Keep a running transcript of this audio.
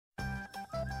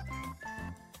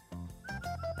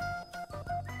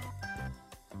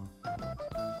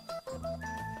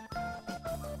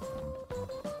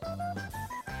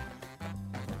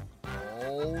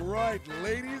right,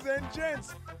 ladies and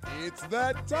gents, it's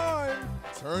that time.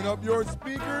 Turn up your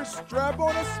speakers, strap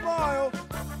on a smile.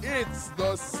 It's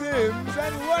the Sims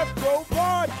and Lefko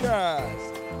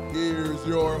podcast. Here's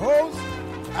your host,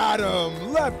 Adam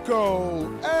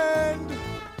Lefko and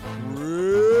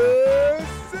Chris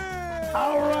Sims.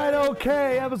 All right,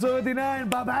 okay, episode 59,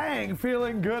 ba-bang,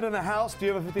 feeling good in the house. Do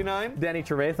you have a 59? Danny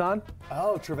Trevathan.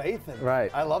 Oh, Trevathan.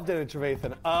 Right. I love Danny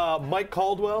Trevathan. Mike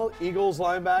Caldwell, Eagles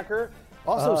linebacker.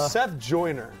 Also, Seth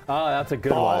Joyner. Oh, that's a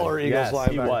good one. Baller Eagles yes,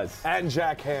 linebacker. he was. And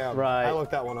Jack Ham. Right. I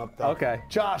looked that one up, though. Okay.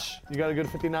 Josh, you got a good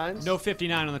 59s? No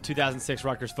 59 on the 2006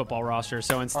 Rutgers football roster,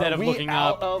 so instead Are of we looking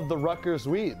out up... of the Rutgers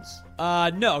weeds?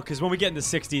 No, because when we get in the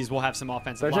 60s, we'll have some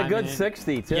offensive There's a linemen good in.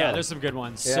 60, too. Yeah, there's some good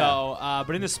ones. Yeah. So,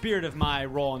 but in the spirit of my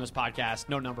role in this podcast,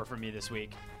 no number for me this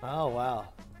week. Oh, wow.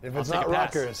 If it's take not a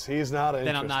pass. Rutgers, he's not interested.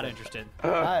 Then I'm not interested.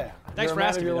 Hi. Thanks You're for a man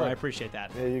asking of me, your though. I word. appreciate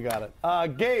that. Yeah, you got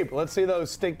it. Gabe, let's see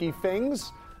those stinky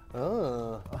things.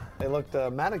 Oh, they looked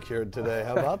manicured today.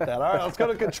 How about that? All right, let's go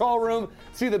to the control room,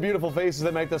 see the beautiful faces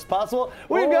that make this possible.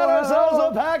 We've got ourselves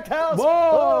a packed house. Whoa!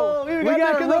 Oh, We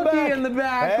got a rookie in the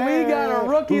back. Hey. We got a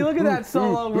rookie. Look at that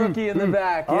solo rookie in the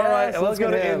back. All right, Yes, let's go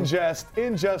look to at him.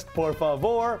 ingest, por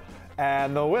favor.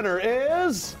 And the winner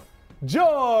is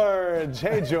George.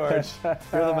 Hey, George. You're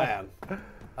the man.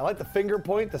 I like the finger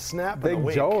point, the snap, and the Big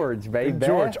wink. George, baby. Big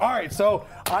George. All right, so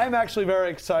I'm actually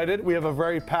very excited. We have a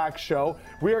very packed show.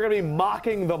 We are going to be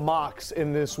mocking the mocks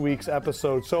in this week's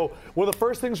episode. So one of the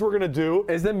first things we're going to do...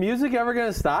 Is the music ever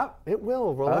going to stop? It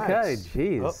will. Relax. Okay,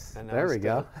 jeez. Oh, and now there it's we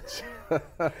go.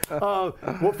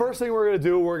 Well, first thing we're going to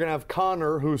do, we're going to have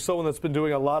Connor, who's someone that's been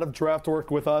doing a lot of draft work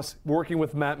with us, working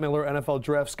with Matt Miller, NFL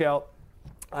Draft Scout.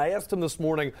 I asked him this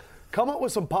morning, come up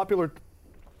with some popular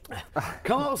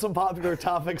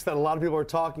topics that a lot of people are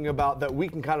talking about that we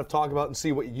can kind of talk about and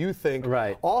see what you think.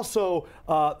 Right. Also,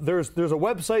 there's a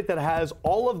website that has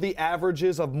all of the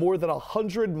averages of more than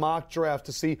 100 mock drafts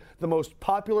to see the most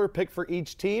popular pick for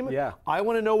each team. Yeah. I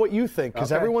want to know what you think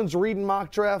because Okay. everyone's reading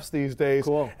mock drafts these days.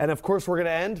 Cool. And of course, we're going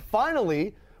to end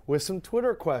finally with some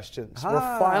Twitter questions. We're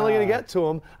finally going to get to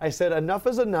them. I said enough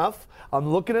is enough. I'm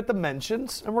looking at the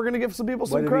mentions, and we're going to give some people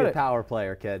some Way to credit. be a power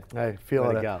player, kid. Hey, feeling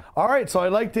Way to it. go. All right, so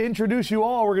I'd like to introduce you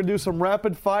all. We're going to do some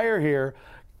rapid fire here.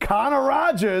 Connor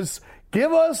Rogers,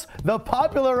 give us the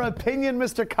popular opinion,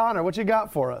 Mr. Connor. What you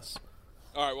got for us?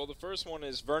 All right, well, the first one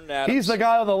is Vernon Adams. He's the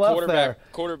guy on the left there.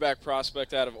 Quarterback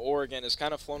prospect out of Oregon has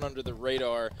kind of flown under the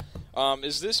radar.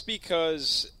 Is this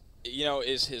because,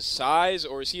 is his size,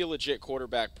 or is he a legit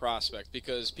quarterback prospect?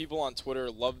 Because people on Twitter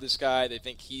love this guy. They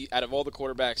think out of all the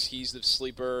quarterbacks, he's the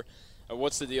sleeper.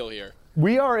 What's the deal here?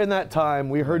 We are in that time.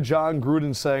 We heard John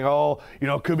Gruden saying,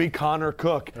 it could be Connor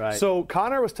Cook. Right. So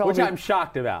Connor was telling Which me. I'm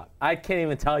shocked about. I can't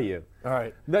even tell you. All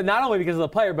right. Not only because of the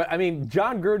player, but,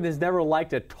 John Gruden has never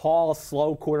liked a tall,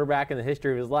 slow quarterback in the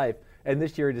history of his life. And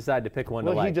this year he decided to pick one to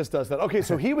Well, like. he just does that. Okay,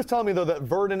 so he was telling me, though, that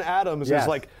Vernon Adams Yes. is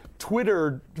like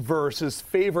Twitterverse's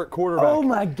favorite quarterback. Oh,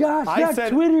 my gosh, I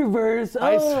said-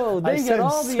 Twitterverse. They said,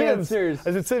 got all the Sims, answers.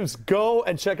 I said, Sims, go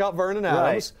and check out Vernon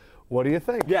Adams. What do you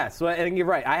think? Yes, well, and you're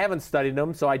right. I haven't studied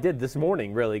him, so I did this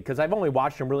morning, really, because I've only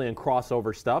watched him really in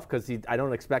crossover stuff, because I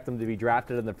don't expect him to be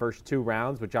drafted in the first 2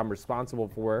 rounds, which I'm responsible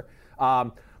for.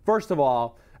 First of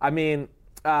all,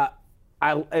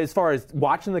 as far as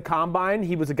watching the combine,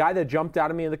 he was a guy that jumped out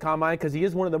at me in the combine because he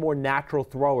is one of the more natural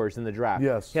throwers in the draft.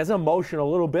 Yes. He has an emotion a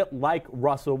little bit like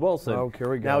Russell Wilson. Oh,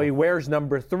 here we go. Now he wears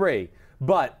number 3,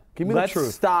 but Give me the let's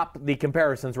truth. stop the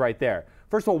comparisons right there.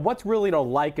 First of all, what's really to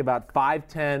like about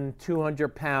 5'10", 200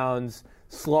 pounds,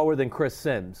 slower than Chris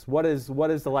Sims? What is to like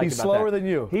He's about that? slower than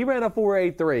you. He ran a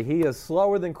 4.83. He is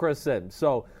slower than Chris Sims.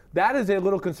 So that is a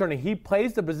little concerning. He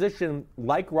plays the position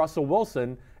like Russell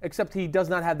Wilson, except he does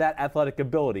not have that athletic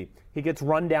ability. He gets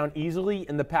run down easily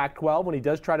in the Pac-12 when he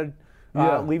does try to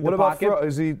leave What the about pocket. throw?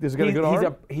 Has he got a good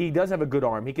arm? He does have a good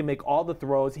arm. He can make all the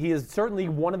throws. He is certainly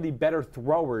one of the better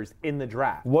throwers in the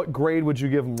draft. What grade would you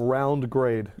give him? Round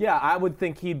grade? Yeah, I would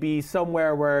think he'd be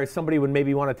somewhere where somebody would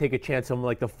maybe want to take a chance on him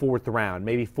like the 4th round,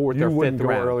 maybe 4th You or 5th wouldn't go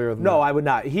round. earlier than no, that. I would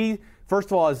not. He, first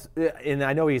of all, and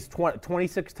I know he's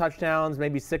 26 touchdowns,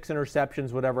 maybe 6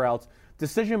 interceptions, whatever else.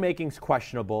 Decision-making's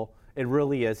questionable. It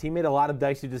really is. He made a lot of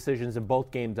dicey decisions in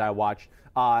both games I watched.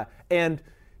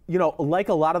 Like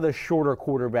a lot of the shorter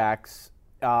quarterbacks,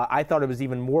 I thought it was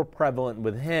even more prevalent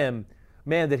with him.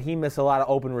 man, did he miss a lot of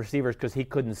open receivers because he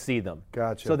couldn't see them.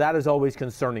 Gotcha. So that is always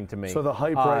concerning to me. So the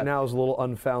hype right now is a little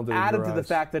unfounded. Added to the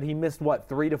fact that he missed,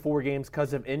 3 to 4 games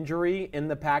because of injury in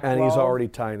the Pac-12. And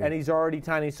he's already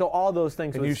tiny. So all those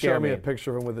things and would you scare showed me me. a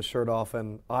picture of him with his shirt off,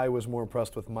 and I was more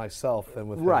impressed with myself than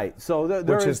with him. Right. So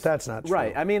that's not true.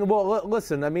 Right. I mean, well,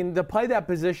 listen. I mean, to play that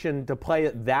position, to play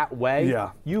it that way,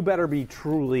 you better be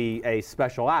truly a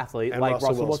special athlete and like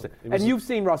Russell Wilson. And you've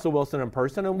seen Russell Wilson in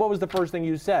person, and what was the first thing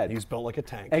you said? He's built like a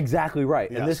tank. Exactly right.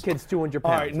 Yes. And this kid's 200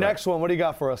 pounds. All right, next one. What do you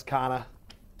got for us, Kana?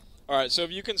 All right, so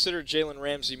if you consider Jalen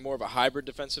Ramsey more of a hybrid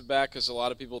defensive back, because a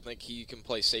lot of people think he can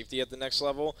play safety at the next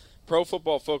level, Pro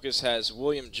Football Focus has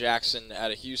William Jackson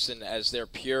out of Houston as their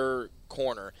pure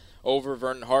corner over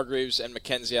Vernon Hargreaves and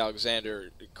Mackenzie Alexander.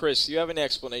 Chris, do you have any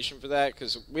explanation for that?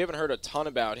 Because we haven't heard a ton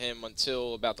about him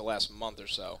until about the last month or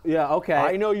so. Yeah, okay.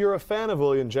 I know you're a fan of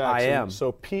William Jackson. I am.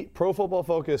 So Pro Football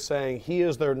Focus saying he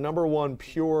is their number one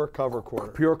pure cover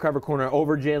corner. Pure cover corner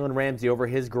over Jalen Ramsey, over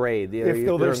his grade.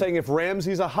 They're saying if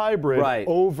Ramsey's a hybrid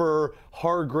over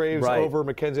Hargreaves, over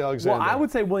Mackenzie Alexander. Well, I would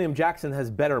say William Jackson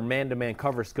has better man-to-man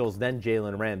cover skills than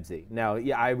Jalen Ramsey. Now,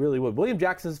 yeah, I really would. William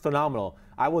Jackson is phenomenal.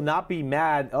 I will not be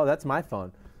mad. Oh, that's my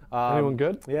phone. Anyone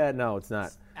good? Yeah, no, it's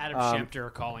not. Adam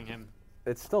Schefter calling him.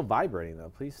 It's still vibrating,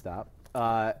 though. Please stop.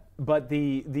 But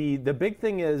the big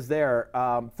thing is there,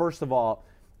 first of all,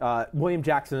 William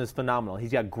Jackson is phenomenal.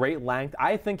 He's got great length.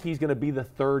 I think he's going to be the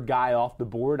third guy off the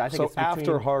board. I think it's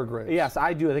after Hargreaves. Yes,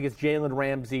 I do. I think it's Jalen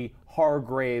Ramsey,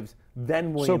 Hargreaves,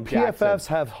 then William Jackson. So PFFs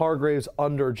have Hargreaves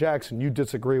under Jackson. You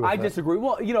disagree with that? I disagree.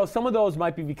 Well, some of those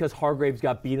might be because Hargreaves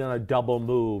got beat on a double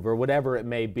move or whatever it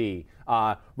may be.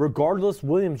 Regardless,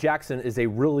 William Jackson is a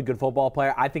really good football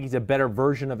player. I think he's a better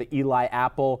version of Eli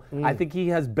Apple. I think he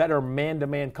has better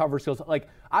man-to-man cover skills. Like,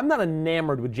 I'm not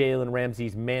enamored with Jalen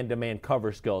Ramsey's man-to-man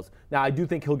cover skills. Now, I do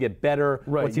think he'll get better.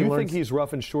 Right. Once he you learns. think he's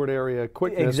rough and short area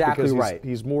quickness Exactly because right.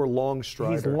 he's more long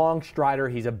strider. He's long strider.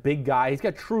 He's a big guy. He's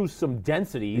got some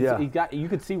density. You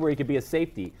could see where he could be a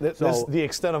safety. The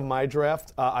extent of my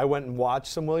draft, I went and watched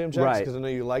some William Jackson because I know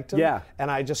you liked him. Yeah.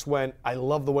 And I just went, I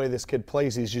love the way this kid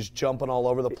plays. He's just jumping all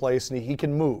over the place, and he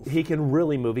can move. He can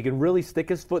really move. He can really stick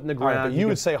his foot in the ground. Right, but you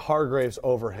would say Hargreaves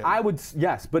over him. I would,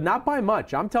 yes, but not by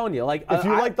much. I'm telling you. Like, if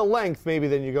you like the length, maybe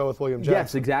then you go with William Jackson.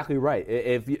 Yes, exactly right.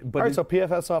 All right, so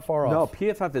PFF's not far off. No,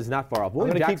 PFF is not far off.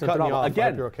 William Jackson, keep cutting you off.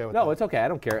 Again, you're okay with no, that. it's okay. I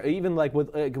don't care. Even like with,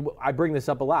 I bring this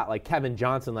up a lot. Like Kevin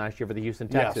Johnson last year for the Houston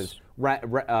Texans. Yes.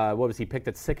 What was he picked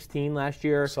at 16 last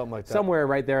year? Something like that. Somewhere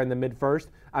right there in the mid-first.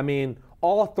 I mean,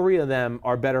 all three of them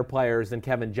are better players than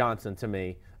Kevin Johnson to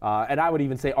me. And I would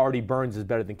even say Artie Burns is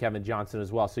better than Kevin Johnson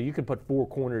as well. So you could put 4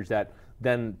 corners that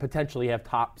then potentially have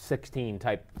top 16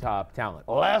 type top talent.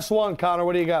 Last one, Connor.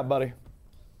 What do you got, buddy?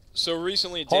 So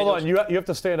recently, Hold on. You have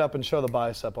to stand up and show the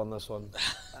bicep on this one.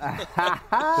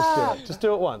 Just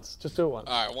do it once. Just do it once.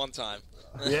 All right, one time.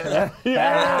 Yeah.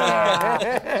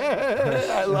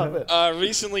 I love it.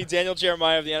 Recently, Daniel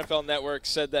Jeremiah of the NFL Network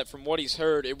said that from what he's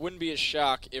heard, it wouldn't be a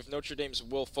shock if Notre Dame's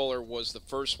Will Fuller was the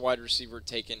first wide receiver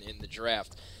taken in the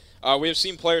draft. We have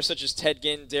seen players such as Ted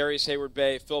Ginn, Darius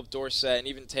Hayward-Bay, Philip Dorsett, and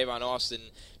even Tavon Austin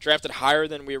drafted higher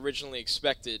than we originally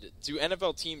expected. Do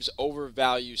NFL teams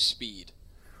overvalue speed?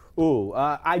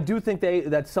 I do think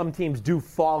that some teams do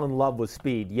fall in love with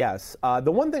speed, yes.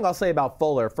 The one thing I'll say about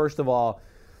Fuller, first of all,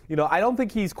 I don't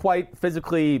think he's quite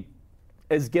physically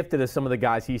as gifted as some of the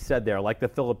guys he said there, like the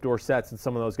Philip Dorsetts and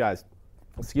some of those guys.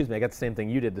 Excuse me, I got the same thing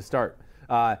you did to start.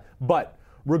 But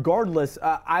regardless,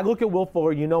 I look at Will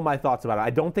Fuller, you know my thoughts about it.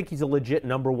 I don't think he's a legit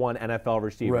number 1 NFL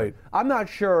receiver. Right. I'm not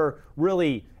sure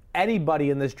really anybody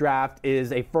in this draft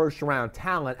is a first-round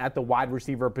talent at the wide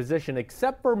receiver position,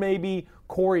 except for maybe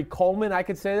Corey Coleman. I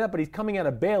could say that, but he's coming out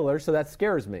of Baylor, so that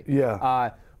scares me.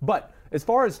 Yeah. But as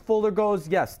far as Fuller goes,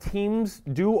 yes, teams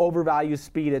do overvalue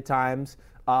speed at times,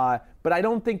 but I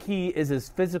don't think he is as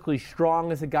physically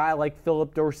strong as a guy like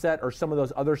Philip Dorsett or some of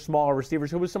those other smaller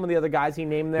receivers. Who were some of the other guys he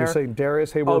named there? You're saying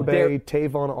Darius Hayward-Bay,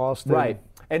 Tavon Austin. Right.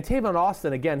 And Tavon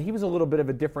Austin, again, he was a little bit of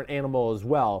a different animal as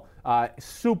well.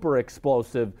 Super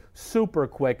explosive, super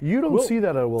quick. You don't see that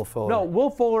out of Will Fuller. No, Will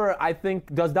Fuller, I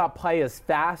think, does not play as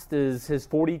fast as his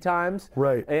 40 times.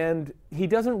 Right. And he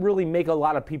doesn't really make a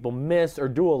lot of people miss or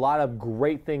do a lot of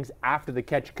great things after the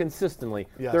catch consistently.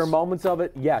 Yes. There are moments of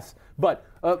it, yes. But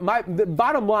the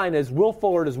bottom line is Will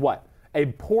Fuller is what? A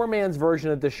poor man's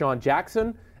version of Deshaun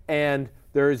Jackson, and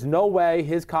there is no way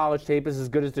his college tape is as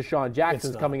good as Deshaun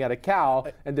Jackson's coming out of Cal,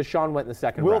 and Deshaun went in the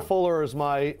second round. Will Fuller is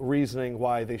my reasoning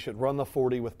why they should run the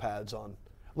 40 with pads on.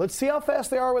 Let's see how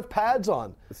fast they are with pads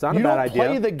on. It's not a bad idea. You don't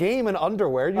play the game in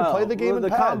underwear. You play the game in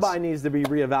pads. The combine needs to be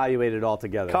reevaluated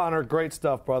altogether. Connor, great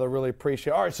stuff, brother. Really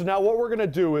appreciate it. All right, so now what we're going to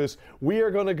do is we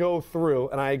are going to go through,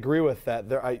 and I agree with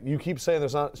that. You keep saying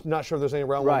there's not sure if there's any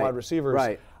round one wide receivers.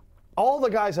 Right. All the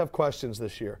guys have questions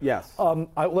this year. Yes.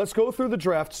 Let's go through the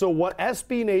draft. So what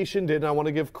SB Nation did, and I want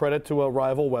to give credit to a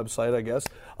rival website, I guess,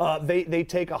 they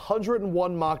take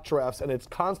 101 mock drafts, and it's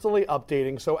constantly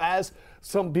updating. So as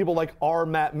some people like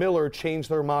Matt Miller change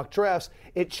their mock drafts,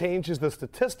 it changes the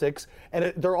statistics,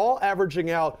 and they're all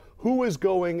averaging out who is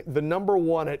going the number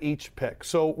one at each pick.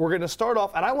 So we're going to start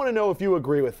off, and I want to know if you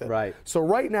agree with it. Right. So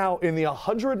right now in the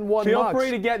 101 Feel mocks,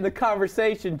 free to get in the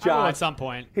conversation, John. I will at some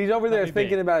point. He's over there Let me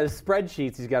thinking be. about his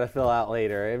spreadsheets he's got to fill out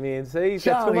later. I mean, so he's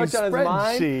got too much on his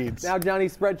mind. Spreadsheets. Now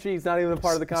Johnny's spreadsheet's not even a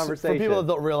part of the conversation. For people that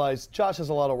don't realize, Josh has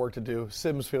a lot of work to do.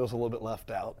 Sims feels a little bit left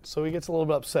out, so he gets a little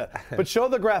bit upset. But show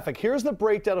the graphic. Here's the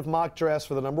breakdown of mock drafts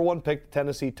for the number one pick,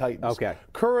 Tennessee Titans. Okay.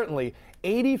 Currently,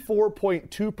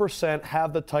 84.2%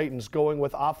 have the Titans going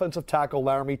with offensive tackle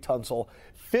Laramie Tunsil.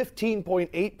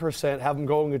 15.8% have them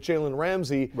going with Jalen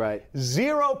Ramsey. Right.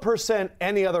 0%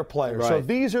 any other player. So Right.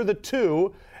 these are the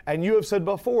two, and you have said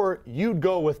before you'd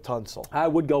go with Tunsil. I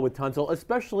would go with Tunsil,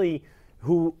 especially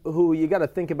who you got to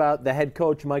think about the head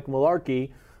coach, Mike Mularkey,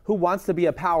 who wants to be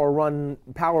a power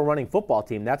running football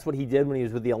team. That's what he did when he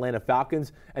was with the Atlanta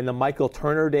Falcons and the Michael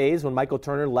Turner days, when Michael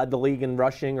Turner led the league in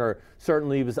rushing, or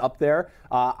certainly he was up there.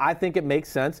 I think it makes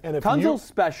sense. And if Tunsil's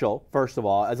special, first of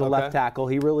all, as a left tackle.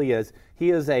 He really is.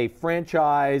 He is a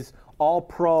franchise,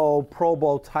 all-pro, Pro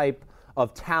Bowl type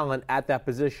of talent at that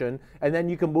position. And then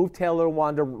you can move Taylor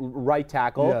Lewan to right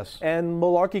tackle. Yes. And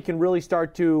Mularkey can really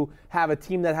start to have a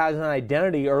team that has an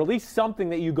identity, or at least something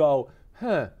that you go,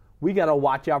 we got to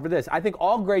watch out for this. I think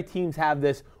all great teams have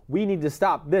this. We need to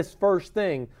stop this first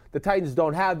thing. The Titans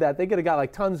don't have that. They get a guy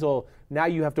like Tunsil. Now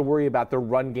you have to worry about the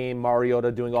run game,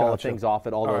 Mariota doing all the things off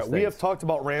it, all those things. We have talked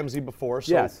about Ramsey before,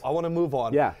 so Yes. I want to move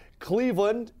on. Yeah.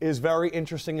 Cleveland is very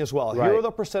interesting as well. Right. Here are the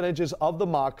percentages of the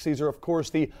mocks. These are, of course,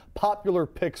 the popular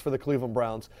picks for the Cleveland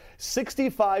Browns.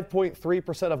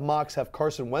 65.3% of mocks have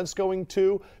Carson Wentz going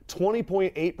 2,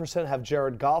 20.8% have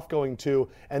Jared Goff going 2,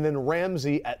 and then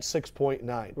Ramsey at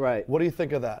 6.9. Right. What do you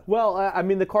think of that? Well, I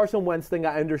mean, the Carson Wentz thing,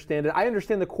 I understand it. I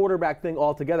understand the quarterback thing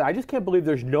altogether. I just can't believe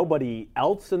there's nobody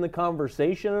else in the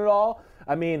conversation at all.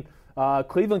 I mean,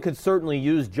 Cleveland could certainly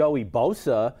use Joey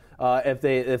Bosa if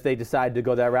they decide to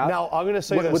go that route. Now, I'm going to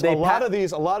say this. A lot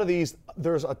of these,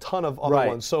 there's a ton of other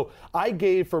ones. So I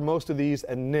gave for most of these,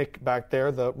 and Nick back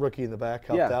there, the rookie in the back,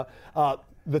 helped out.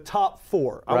 The top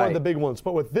 4. I wanted the big ones.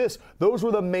 But with this, those were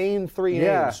the main 3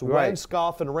 names, Wentz,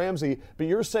 Goff, and Ramsey. But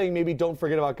you're saying maybe don't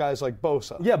forget about guys like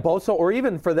Bosa. Yeah, Bosa, or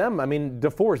even for them, I mean,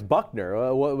 DeForest Buckner.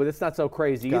 It's not so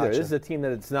crazy either. Gotcha. This is a team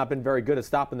that's not been very good at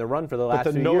stopping the run for the last 2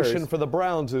 years. But the notion for the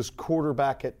Browns is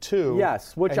quarterback at 2.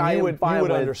 Yes, which and I you am fine would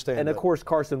with. understand. And of course,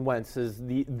 Carson Wentz is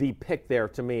the pick there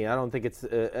to me. I don't think it's.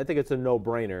 I think it's a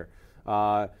no-brainer.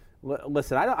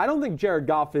 Listen, I don't think Jared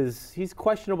Goff he's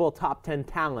questionable top 10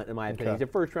 talent in my opinion. He's a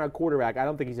first-round quarterback. I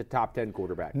don't think he's a top 10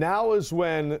 quarterback. Now is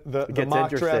when the mock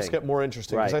drafts get more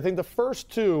interesting. Because I think the first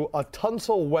 2, a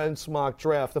Tunsil Wentz mock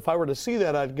draft, if I were to see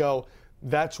that, I'd go,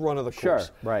 that's run of the course.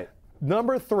 Sure, right.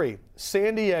 Number 3,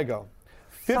 San Diego.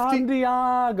 San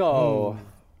Diego.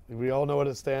 We all know what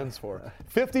it stands for.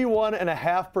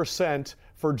 51.5%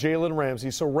 for Jalen Ramsey.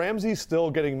 So Ramsey's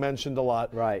still getting mentioned a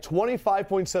lot. Right.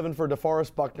 25.7 for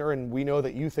DeForest Buckner, and we know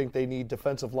that you think they need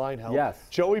defensive line help. Yes.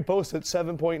 Joey Bosa at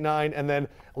 7.9, and then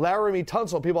Laramie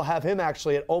Tunsil, people have him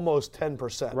actually at almost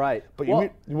 10%. Right. But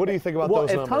what do you think about those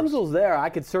numbers? If Tunsil's there, I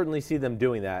could certainly see them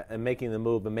doing that and making the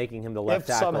move and making him the left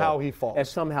tackle. If somehow he falls.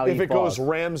 If it goes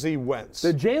Ramsey Wentz.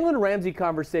 The Jalen Ramsey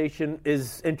conversation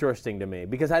is interesting to me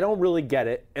because I don't really get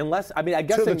it unless, I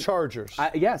guess. To the Chargers.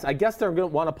 Yes, I guess they're going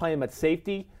to want to play him at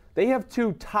safety. They have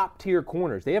 2 top-tier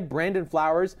corners. They have Brandon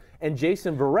Flowers and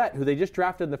Jason Verrett, who they just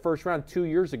drafted in the first round 2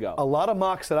 years ago. A lot of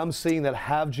mocks that I'm seeing that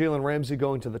have Jalen Ramsey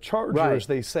going to the Chargers,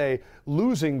 they say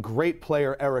losing great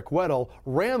player Eric Weddle,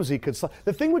 Ramsey could.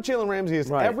 The thing with Jalen Ramsey is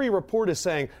every report is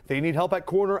saying they need help at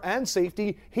corner and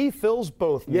safety. He fills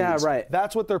both needs. Yeah, right.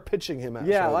 That's what they're pitching him at.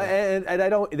 Yeah, and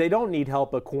they don't need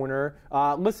help at corner.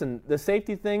 Listen, the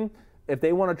safety thing, if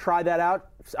they want to try that out,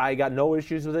 I got no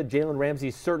issues with it. Jalen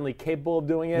Ramsey's certainly capable of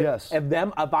doing it. Yes.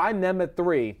 If I'm them at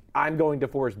 3, I'm going to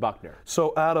DeForest Buckner.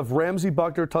 So out of Ramsey,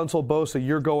 Buckner, Tunsil, Bosa,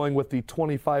 you're going with the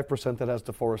 25% that has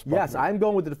DeForest Buckner. Yes, I'm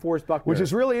going with the DeForest Buckner. Which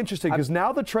is really interesting because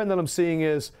now the trend that I'm seeing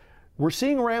is we're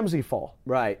seeing Ramsey fall.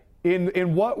 Right.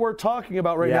 in what we're talking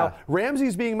about right Yeah. now.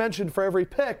 Ramsey's being mentioned for every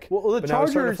pick. Well, the but now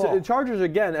he's starting to fall. Chargers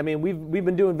again. I mean, we've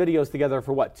been doing videos together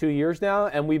for what, 2 years now,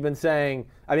 and we've been saying.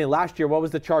 I mean, last year, what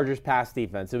was the Chargers' pass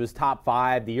defense? It was top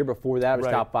 5. The year before that, it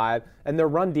was top 5, and their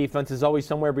run defense is always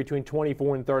somewhere between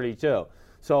 24 and 32.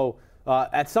 So.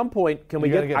 At some point, can we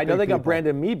get I know they got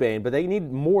Brandon Mebane, but they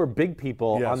need more big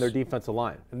people on their defensive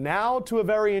line. Now to a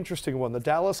very interesting one, the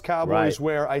Dallas Cowboys,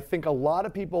 where I think a lot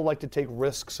of people like to take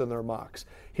risks in their mocks.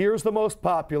 Here's the most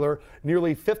popular,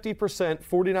 nearly 50%,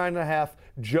 49.5%,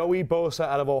 Joey Bosa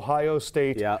out of Ohio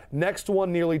State. Yep. Next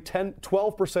one, nearly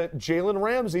 12%, Jalen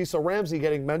Ramsey, so Ramsey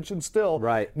getting mentioned still.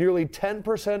 Right. Nearly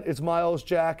 10% is Myles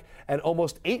Jack, and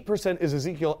almost 8% is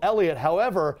Ezekiel Elliott.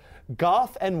 However,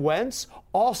 Goff and Wentz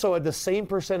also had the same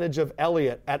percentage of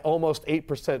Elliott at almost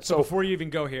 8%. So before you even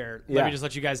go here, let me just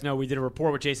let you guys know we did a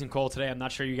report with Jason Cole today. I'm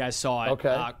not sure you guys saw it.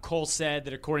 Okay. Cole said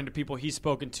that according to people he's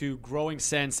spoken to, growing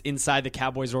sense inside the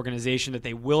Cowboys organization that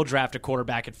they will draft a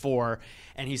quarterback at 4.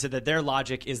 And he said that their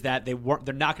logic is that they're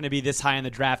not going to be this high in the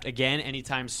draft again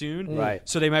anytime soon. Right.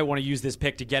 So they might want to use this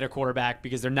pick to get a quarterback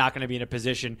because they're not going to be in a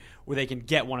position where they can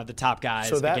get one of the top guys.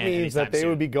 So that again means that they soon.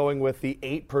 would be going with the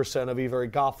 8% of either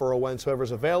Goff or a Wentz,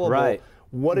 whoever's available. Right.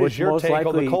 What is Which your most take on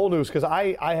likely- the Cole news? Because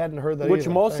I hadn't heard that Which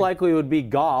either. most likely would be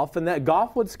Goff, and that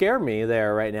Goff would scare me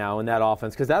there right now in that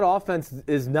offense, because that offense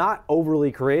is not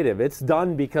overly creative. It's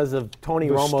done because of Tony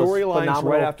The Romo's storylines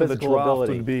phenomenal right after the physical draft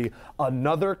ability. would be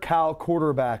another Cal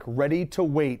quarterback ready to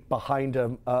wait behind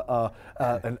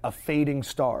a fading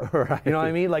star. Right. You know what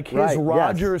I mean? Like his Right, yes.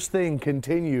 Rodgers thing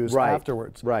continues Right,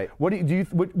 afterwards. right. What do you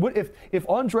what if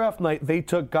on draft night they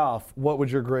took Goff? What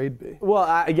would your grade be? Well,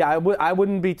 I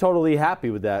wouldn't be totally happy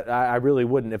with that. I really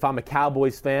wouldn't. If I'm a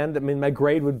Cowboys fan, I mean, my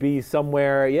grade would be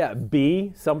somewhere,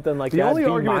 B, something like The that. only B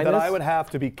argument that minus. I would have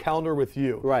to be counter with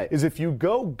you is if you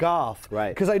go Goff. Right.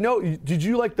 Because I know, did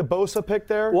you like the Bosa pick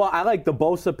there? Well, I like the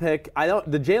Bosa pick.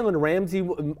 The Jalen Ramsey.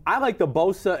 I like the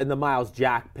Bosa and the Myles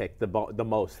Jack pick the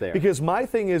most there. Because my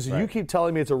thing is, you keep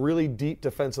telling me it's a really deep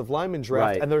defensive lineman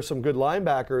draft, and there's some good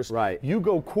linebackers. Right. You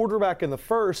go quarterback in the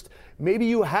first. Maybe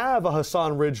you have a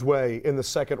Hassan Ridgeway in the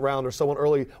second round or someone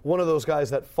early, one of those guys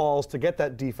that falls to get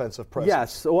that defensive presence.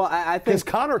 Yes. Well, I think because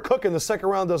Connor Cook in the second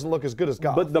round doesn't look as good as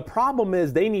Goff. But the problem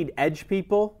is they need edge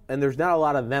people, and there's not a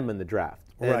lot of them in the draft.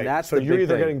 And right. that's So the you're big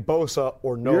either thing. getting Bosa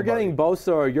or nobody. You're getting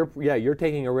Bosa, or you're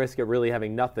taking a risk at really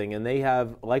having nothing. And they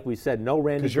have, like we said, no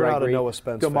Randy 'Cause you're not a Gregory. Noah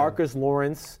Spence fan. DeMarcus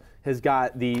Lawrence has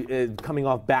got the coming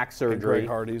off back surgery.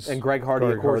 And Greg Hardy,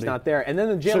 of course, not there. And then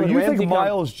the Jalen So you Ramsey think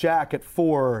Myles Jack at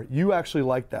 4? You actually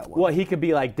like that one? Well, he could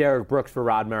be like Derek Brooks for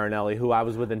Rod Marinelli, who I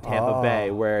was with in Tampa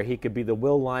Bay, where he could be the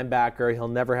will linebacker. He'll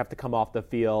never have to come off the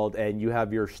field, and you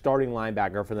have your starting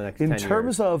linebacker for the next 10 years. In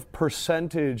terms of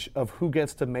percentage of who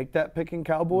gets to make that pick in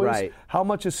Cowboys, Right. how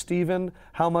much is Steven?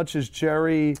 How much is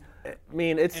Jerry? I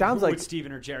mean, it And sounds who like would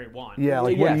Steven or Jerry want? Yeah,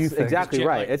 like yes, what do you think? exactly Jer-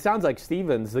 right. like- It sounds like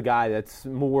Steven's the guy that's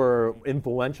more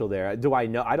influential there. Do I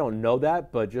know? I don't know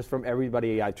that, but just from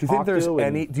everybody I Do you think talked there's to,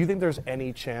 any? Do you think there's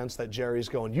any chance that Jerry's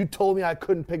going? You told me I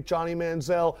couldn't pick Johnny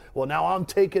Manziel. Well, now I'm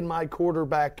taking my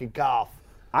quarterback at Goff.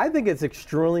 I think it's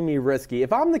extremely risky.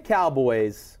 If I'm the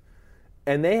Cowboys,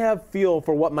 and they have feel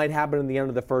for what might happen in the end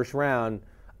of the first round,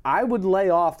 I would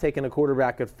lay off taking a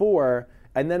quarterback at 4.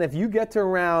 And then if you get to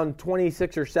around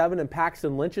 26 or 7 and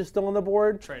Paxton Lynch is still on the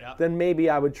board, Trade up. then maybe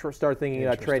I would start thinking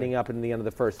about trading up in the end of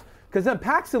the first. Because then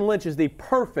Paxton Lynch is the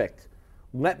perfect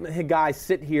let a guy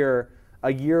sit here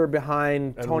a year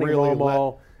behind Tony really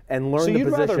Romo and learn So the you'd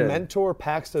position. rather mentor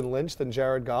Paxton Lynch than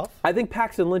Jared Goff? I think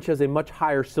Paxton Lynch has a much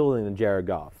higher ceiling than Jared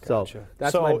Goff. So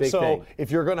that's my big thing. So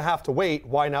if you're going to have to wait,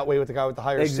 why not wait with the guy with the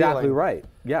higher Exactly ceiling? right.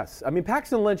 Yes. I mean,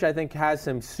 Paxton Lynch, I think, has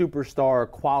some superstar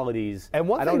qualities. And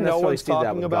one I don't thing no necessarily one's see that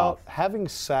talking with about, Goff. having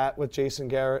sat with Jason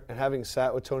Garrett and having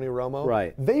sat with Tony Romo,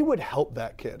 Right. they would help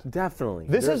that kid. Definitely.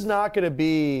 This is not going to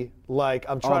be like,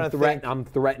 I'm trying to think. I'm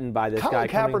threatened by this Colin guy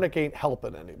coming. Kaepernick ain't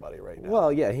helping anybody right now.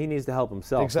 Well, yeah, he needs to help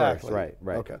himself Exactly. first.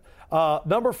 Right. Okay.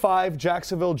 Number 5,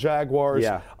 Jacksonville Jaguars.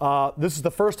 Yeah. This is the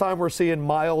first time we're seeing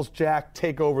Myles Jack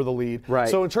take over the lead. Right.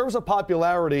 So in terms of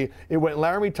popularity, it went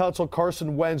Laramie Tunsil,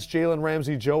 Carson Wentz, Jalen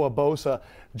Ramsey, Joe Abosa.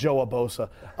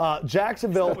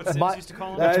 Jacksonville. Is that what Sims used to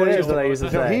call him? That's what he used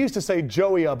to No, say. he used to say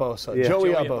Joey Abosa. Yeah.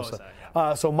 Joey Joey Abosa.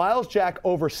 Abosa, So Myles Jack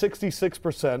over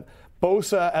 66%.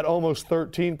 Bosa at almost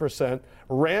 13%.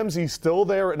 Ramsey still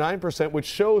there at 9%, which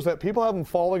shows that people have him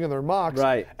falling in their mocks.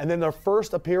 Right. And then their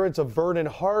first appearance of Vernon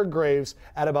Hargreaves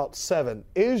at about 7.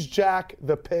 Is Jack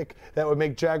the pick that would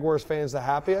make Jaguars fans the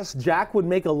happiest? Jack would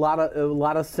make a lot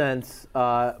of sense,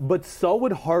 but so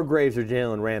would Hargreaves or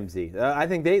Jalen Ramsey. I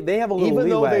think they have a little Even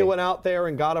leeway. though they went out there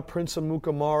and got a Prince of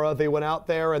Mukamara, they went out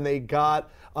there and they got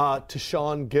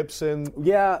Tashawn Gibson.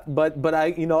 Yeah, but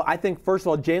I think first of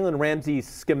all, Jalen Ramsey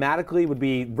schematically would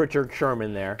be Richard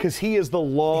Sherman there. Because he is the He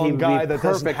long would guy be that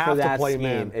doesn't perfect for have to that play scheme.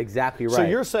 man. Exactly right. So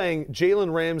you're saying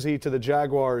Jalen Ramsey to the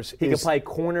Jaguars he could play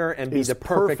corner and be is the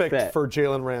perfect fit. for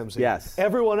Jalen Ramsey. Yes.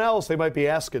 Everyone else, they might be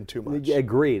asking too much.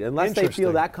 Agreed. Unless they feel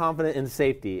Interesting. that confident in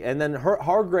safety. And then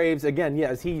Hargreaves, again,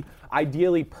 is he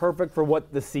ideally perfect for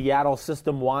what the Seattle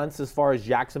system wants as far as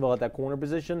Jacksonville at that corner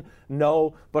position?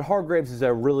 No, but Hargreaves is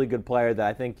a really good player that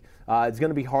I think it's going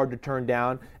to be hard to turn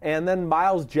down. And then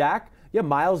Miles Jack. Yeah,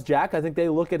 Miles Jack, I think they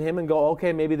look at him and go,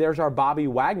 okay, maybe there's our Bobby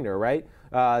Wagner, right?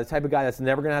 The type of guy that's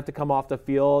never going to have to come off the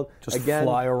field. Just Again,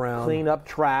 fly around. Clean up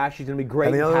trash. He's going to be great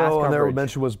And the in other pass one there we coverage.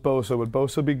 mentioned was Bosa. Would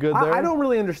Bosa be good there? I don't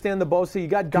really understand the Bosa. You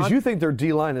got Because you think their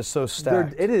D-line is so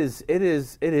stacked. it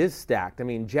is stacked. I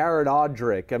mean, Jared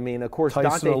Audrick. I mean, of course, Tyson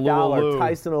Dante Fowler, Alualu.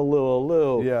 Tyson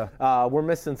Alualu. Yeah. We're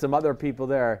missing some other people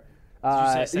there. you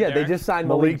say Yeah, they Senderek? just signed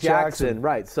Malik Malik Jackson. Jackson.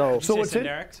 Right. So Did you what's say it?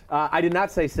 Senderek? I did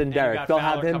not say And you Senderek. got They'll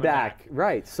Fowler have him coming back.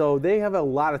 Right. So they have a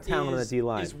lot of talent on the Is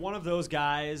D-line. one of those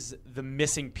guys the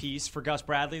missing piece for Gus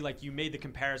Bradley? Like, you made the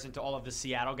comparison to all of the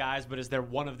Seattle guys, but is there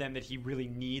one of them that he really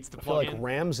needs to I feel plug like in?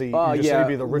 Ramsey. You Oh just said yeah,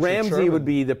 he'd be the Richard Ramsey Sherman. would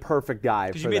be the perfect guy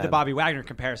for Because you made the them. Bobby Wagner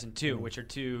comparison too, which are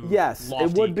two Yes, it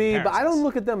lofty would be, but I don't comparisons.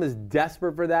 look at them as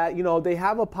desperate for that. You know, they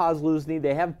have a Posluszny,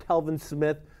 they have Telvin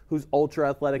Smith, who's ultra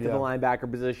athletic in the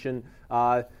linebacker position.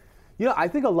 I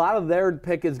think a lot of their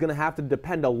pick is going to have to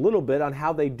depend a little bit on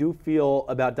how they do feel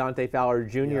about Dante Fowler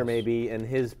Jr. Yes. maybe and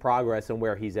his progress and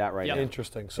where he's at right Yep. now.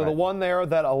 Interesting. So the one there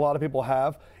that a lot of people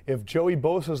have, if Joey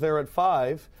Bosa's there at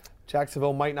 5,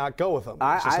 Jacksonville might not go with him.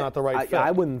 It's just not the right fit.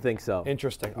 I wouldn't think so.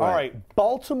 Interesting. Right. All right.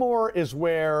 Baltimore is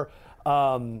where,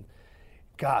 Baltimore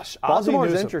Ozzie is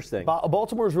Newsome. interesting.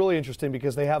 Baltimore is really interesting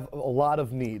because they have a lot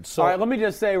of needs. So All right, let me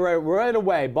just say right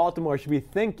away, Baltimore should be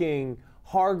thinking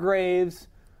Hargreaves,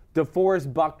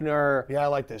 DeForest Buckner. yeah, I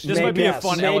like this. This Make might be a guess.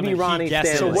 fun Maybe element. Ronnie He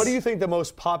guesses. Stanley. So what do you think the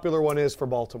most popular one is for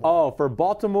Baltimore? Oh, for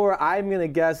Baltimore, I'm going to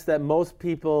guess that most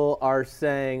people are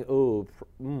saying,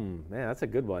 man, that's a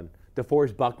good one.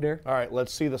 DeForest Buckner. All right,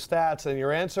 let's see the stats, and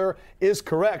your answer is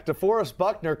correct. DeForest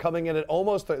Buckner coming in at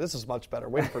almost, this is much better,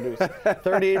 way to produce,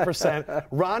 38%.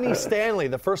 Ronnie Stanley,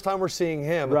 the first time we're seeing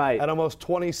him, Right. at almost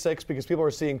 26 because people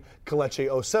are seeing Kelechi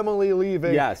Osemele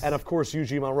leaving, Yes. and of course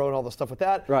Eugene Monroe and all the stuff with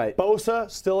that. Right. Bosa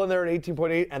still in there at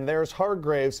 18.8, and there's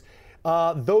Hargreaves.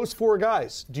 Those 4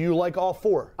 guys, do you like all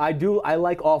 4? I do. I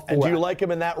like all 4. And do you like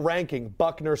them in that ranking?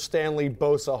 Buckner, Stanley,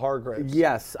 Bosa, Hargreaves.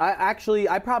 Yes.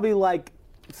 I probably like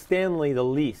Stanley the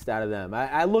least out of them.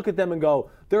 I look at them and go,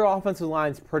 their offensive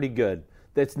line's pretty good.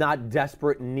 That's not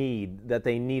desperate need that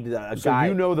they need a So guy.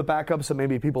 you know the backups that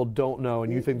maybe people don't know,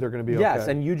 and you think they're going to be okay. Yes,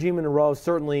 and Eugene Monroe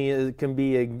certainly can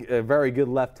be a very good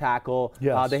left tackle.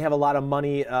 Yes. They have a lot of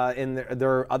money in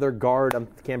their other guard. I'm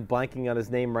blanking on his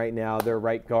name right now. Their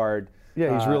right guard.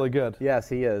 Yeah, he's really good. Yes,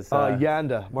 he is.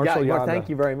 Yanda, Marshall Yanda. Thank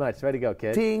you very much. Way to go,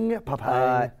 kid. Ding,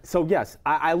 Popeye. So yes,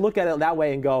 I look at it that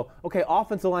way and go, okay,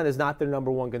 offensive line is not their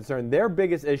number one concern. Their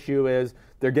biggest issue is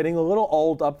they're getting a little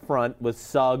old up front with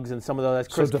Suggs and some of those.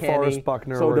 Chris So Canny. DeForest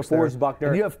Buckner. So works there. DeForest Buckner.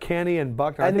 And you have Canny and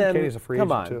Buckner. and I think then, Canny's a free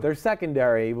come agent on, too. their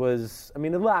secondary was,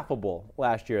 laughable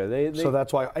last year. They So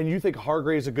that's why. And you think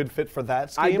Hargreaves is a good fit for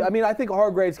that scheme? I think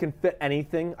Hargreaves can fit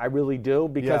anything. I really do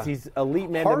because Yeah. he's elite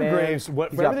man-to-man. Hargreaves, He's for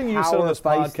got everything you said on power, this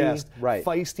feisty. podcast, Right?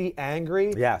 feisty,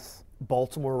 angry, Yes.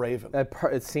 Baltimore Raven.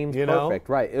 It seems You know? perfect,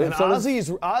 right? And So does-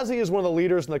 Ozzie is one of the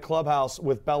leaders in the clubhouse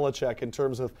with Belichick in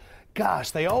terms of, gosh,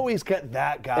 they always get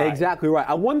that guy. Exactly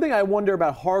right. One thing I wonder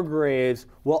about Hargreaves,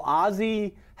 will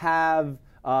Ozzie have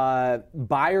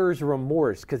buyer's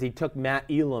remorse because he took Matt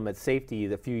Elam at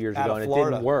safety a few years Out ago of and Florida.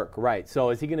 it didn't work? Right. So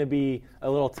is he going to be a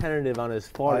little tentative on his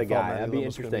Florida I thought guy? Matt That'd be Elam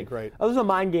was gonna be interesting. great. Those are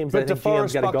mind games But that I think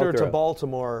GM's DeForest got to go Buckner to through.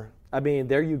 Baltimore,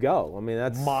 There you go.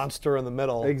 That's monster in the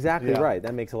middle. exactly Yeah. right.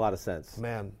 That makes a lot of sense.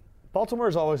 Man, Baltimore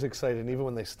is always exciting, even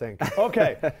when they stink.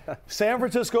 Okay, San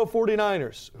Francisco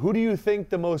 49ers. Who do you think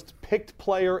the most picked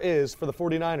player is for the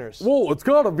 49ers? Well, it's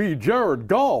got to be Jared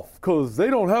Goff because they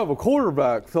don't have a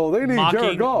quarterback, so they need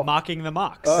mocking the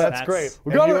mocks. That's great.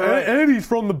 We And got you're right. and he's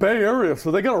from the Bay Area,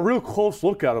 so they got a real close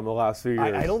look at him the last few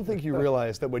years. I don't think you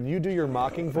realize that when you do your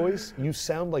mocking voice, you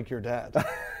sound like your dad.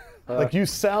 Like you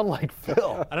sound like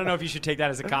Phil. I don't know if you should take that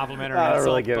as a compliment or I an don't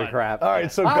really insult, give a but crap. All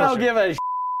right, so I don't Gusher. give a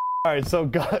All right, so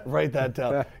write that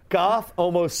down. Goff,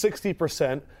 almost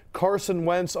 60%. Carson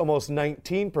Wentz, almost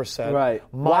 19%. Right.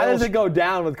 Why does it go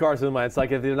down with Carson Wentz?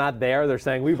 Like, if they're not there, they're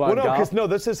saying we want Goff? Because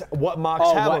this is what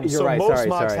mocks have him. So right. most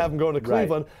mocks have him going to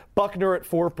Cleveland. Right. Buckner at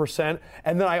 4%.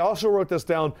 And then I also wrote this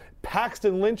down.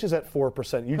 Paxton Lynch is at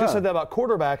 4%. You just said that about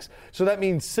quarterbacks. So that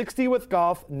means 60 with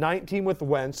Goff, 19 with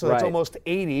Wentz. So that's almost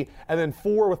 80. And then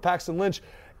 4 with Paxton Lynch.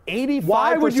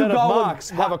 85% of mocks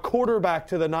have a quarterback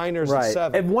to the Niners at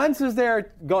 7. If Wentz is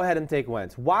there, go ahead and take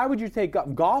Wentz. Why would you take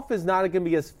Goff? Goff is not going to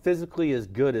be as physically as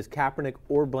good as Kaepernick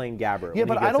or Blaine Gabbert. Yeah,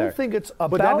 but I don't think it's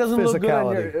about that doesn't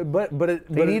physicality. Look good on your,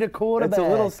 they need a quarterback. It's a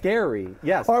little scary.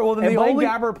 Yes. All right, well, then and Blaine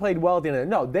Gabbert played well at the end of it.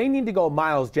 No, they need to go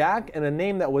Miles Jack, and a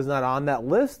name that was not on that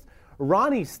list,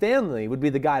 Ronnie Stanley would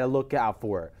be the guy to look out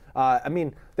for. I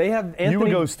mean, they have Anthony. You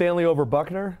would go Stanley over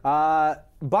Buckner?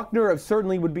 Buckner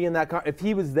certainly would be in that car. If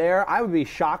he was there, I would be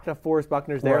shocked if Forrest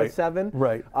Buckner's there at 7.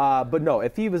 Right. But no,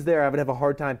 if he was there, I would have a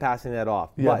hard time passing that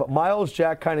off. Yeah, but Miles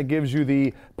Jack kind of gives you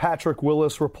the Patrick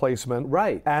Willis replacement.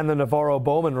 Right. And the Navarro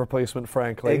Bowman replacement,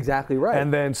 frankly. Exactly right.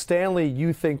 And then Stanley,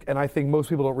 you think, and I think most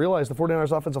people don't realize, the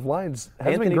 49ers offensive lines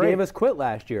hasn't Anthony been great. Davis quit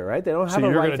last year, right? They don't have so a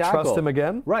right tackle. So you're going to trust him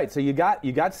again? Right. So you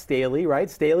got Staley, right?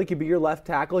 Staley could be your left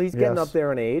tackle. He's getting up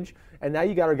there in age. And now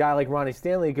you got a guy like Ronnie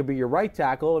Stanley who could be your right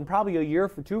tackle, and probably a year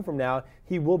or two from now,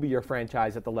 he will be your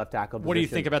franchise at the left tackle position. What do you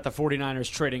think about the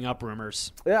 49ers trading up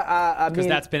rumors? Yeah, because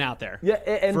that's been out there. Yeah,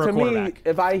 and to me,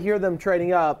 if I hear them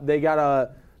trading up, they gotta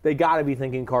be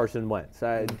thinking Carson Wentz.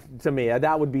 To me,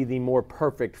 that would be the more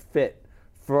perfect fit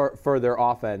for their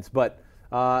offense. But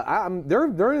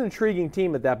they're an intriguing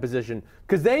team at that position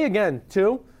because they again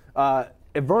too.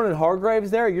 If Vernon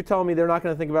Hargreaves there, you're telling me they're not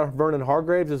going to think about Vernon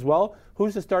Hargreaves as well?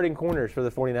 Who's the starting corners for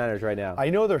the 49ers right now? I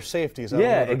know they're safeties.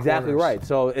 Yeah, exactly right.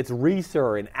 So it's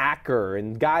Reeser and Acker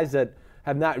and guys that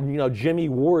have not, Jimmy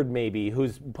Ward maybe,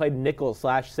 who's played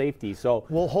nickel/safety. So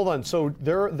well, hold on. So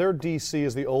their DC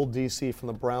is the old DC from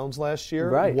the Browns last year.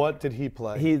 Right. What did he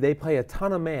play? They play a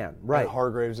ton of man. Right. And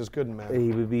Hargreaves is good in man.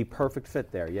 He would be perfect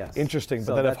fit there. Yes. Interesting.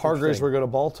 But then if Hargreaves were to go to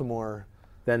Baltimore.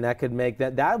 Then that could make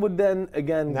that. That would then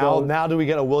again go. Now do we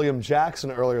get a William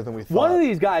Jackson earlier than we thought? One of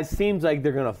these guys seems like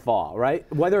they're going to fall,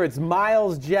 right? Whether it's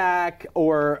Miles Jack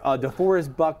or a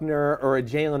DeForest Buckner or a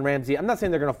Jalen Ramsey. I'm not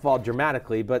saying they're going to fall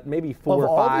dramatically, but maybe 4 or 5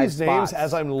 all these spots. names,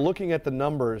 as I'm looking at the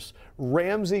numbers,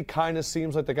 Ramsey kind of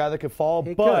seems like the guy that could fall,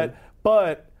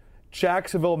 but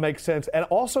Jacksonville makes sense. And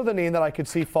also the name that I could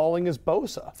see falling is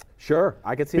Bosa. Sure,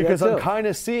 I could see that too. Because I'm kind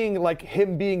of seeing like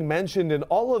him being mentioned in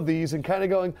all of these and kind of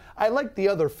going, I like the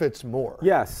other fits more.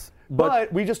 Yes.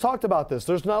 But we just talked about this.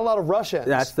 There's not a lot of rush ends.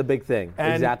 That's the big thing.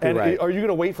 Exactly right. Are you going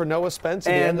to wait for Noah Spence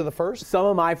at the end of the first? Some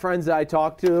of my friends that I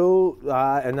talk to,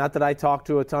 and not that I talk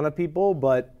to a ton of people,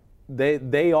 but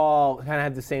they all kind of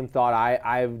have the same thought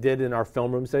I did in our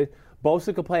film room studies.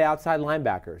 Bosa could play outside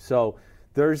linebacker. So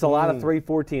there's a lot of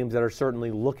 3-4 teams that are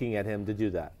certainly looking at him to do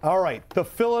that. All right, the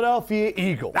Philadelphia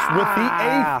Eagles with the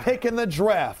 8th pick in the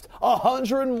draft.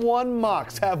 101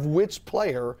 mocks have which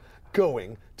player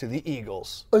going to the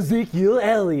Eagles? Ezekiel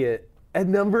Elliott at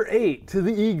number 8 to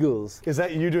the Eagles. Is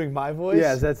that you doing my voice?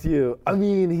 Yes, that's you. I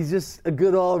mean, he's just a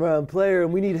good all-around player,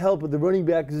 and we need help with the running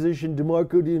back position.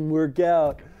 DeMarco didn't work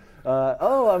out.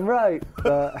 I'm right.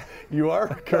 You are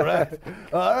correct.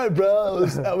 All right, bro.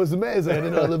 That was amazing. I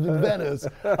didn't know I lived in Venice.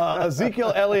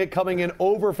 Ezekiel Elliott coming in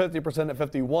over 50% at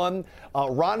 51%.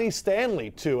 Ronnie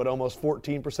Stanley, too, at almost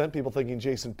 14%. People thinking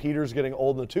Jason Peters getting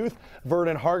old in the tooth.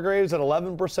 Vernon Hargreaves at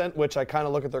 11%, which I kind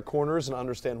of look at their corners and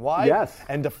understand why. Yes.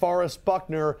 And DeForest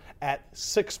Buckner at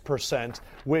 6%,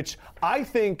 which I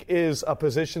think is a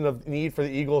position of need for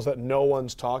the Eagles that no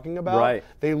one's talking about. Right.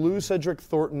 They lose Cedric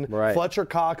Thornton. Right. Fletcher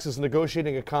Cox is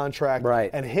negotiating a contract. Right.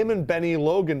 And him and Benny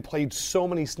Logan played so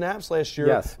many snaps last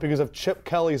year because of Chip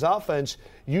Kelly's offense.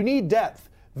 You need depth.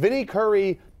 Vinny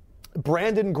Curry,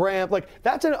 Brandon Graham,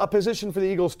 that's a position for the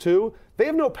Eagles too. They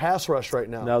have no pass rush right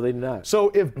now. No, they do not. So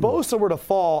if Bosa were to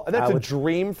fall, that's a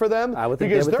dream for them. I would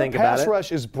think because they would their think about pass it.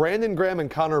 rush is Brandon Graham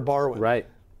and Connor Barwin. Right.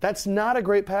 That's not a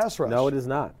great pass rush. No, it is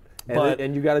not.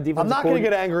 And you got a defensive I'm not going to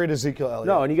get angry at Ezekiel Elliott.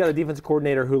 No, and you got a defensive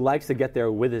coordinator who likes to get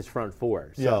there with his front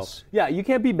four. So, yes. Yeah, you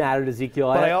can't be mad at Ezekiel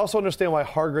Elliott. But I also understand why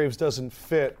Hargreaves doesn't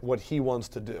fit what he wants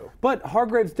to do. But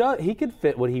Hargreaves he could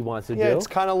fit what he wants to do. Yeah, it's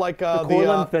kind of like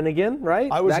Cortland Finnegan, right?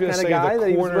 I was going to say guy the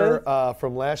that corner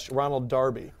from last Ronald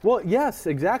Darby. Well, yes,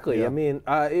 exactly. Yeah. I mean,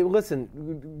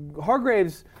 listen,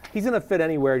 Hargreaves, he's going to fit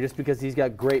anywhere just because he's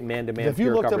got great man-to-man Have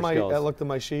you looked at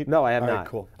my sheet? No, I have All not. Right,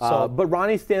 cool. But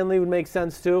Ronnie Stanley would make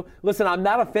sense too. Listen, I'm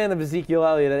not a fan of Ezekiel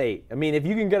Elliott at 8. I mean, if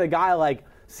you can get a guy like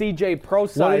CJ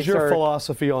Prosise. What is your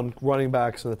philosophy on running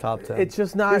backs in the top 10? It's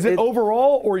just not. Is it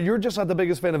overall, or you're just not the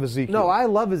biggest fan of Ezekiel? No, I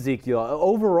love Ezekiel.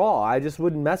 Overall, I just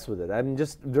wouldn't mess with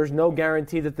it. There's no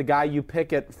guarantee that the guy you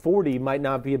pick at 40 might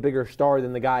not be a bigger star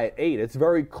than the guy at 8. It's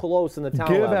very close in the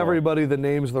talent Give level. everybody the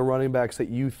names of the running backs that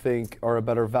you think are a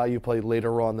better value play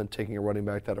later on than taking a running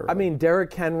back that early. I mean,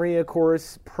 Derrick Henry, of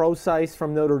course. Prosise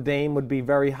from Notre Dame would be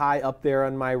very high up there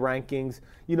on my rankings.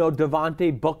 You know,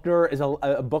 Devontae Booker is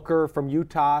a Booker from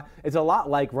Utah. It's a lot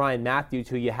like Ryan Matthews,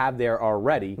 who you have there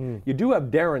already. You do have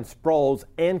Darren Sproles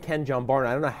and Kenjon Barner.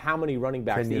 I don't know how many running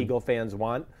backs the Eagle fans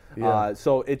want. Yeah.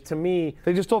 So to me,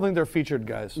 they just don't think they're featured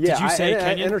guys. Yeah, Did you say I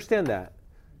Kenyon? understand that.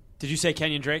 Did you say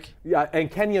Kenyon Drake? Yeah, and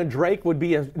Kenyon Drake would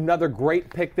be another great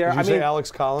pick there. Did you say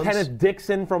Alex Collins? Kenneth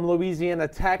Dixon from Louisiana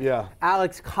Tech. Yeah.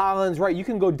 Alex Collins, right? You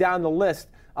can go down the list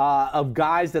of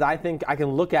guys that I think I can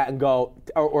look at and go,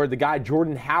 or the guy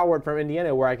Jordan Howard from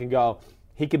Indiana, where I can go,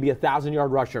 he could be a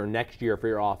 1,000-yard rusher next year for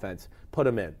your offense. Put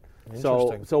him in.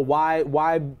 So why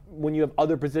when you have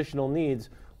other positional needs,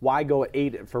 why go at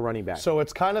 8 for running back? So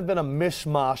it's kind of been a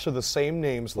mishmash of the same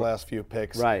names the last few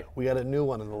picks. Right. We got a new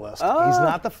one on the list. He's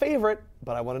not the favorite,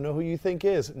 but I want to know who you think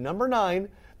is. Number 9,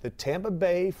 the Tampa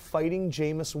Bay Fighting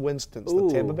Jameis Winstons,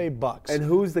 the Tampa Bay Bucks. And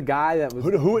who's the guy that was?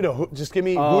 Who just give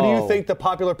me, who do you think the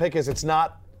popular pick is? It's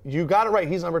not, you got it right,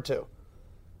 he's number 2.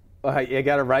 You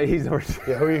got it right. He's number 2.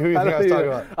 Yeah, who you think I was talking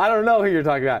about? I don't know who you're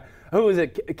talking about. Who is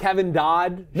it? Kevin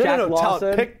Dodd? Shaq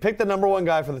Lawson? Pick the number 1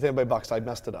 guy for the Tampa Bay Bucks. I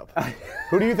messed it up.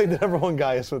 Who do you think the number 1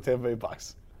 guy is for the Tampa Bay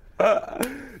Bucks?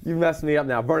 You messed me up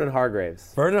now. Vernon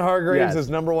Hargreaves. Vernon Hargreaves Yes. is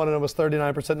number 1 at almost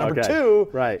 39%. Number Okay. 2,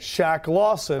 Right. Shaq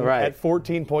Lawson Right. at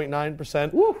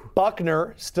 14.9%. Woo.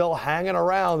 Buckner still hanging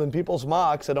around in people's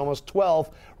mocks at almost 12.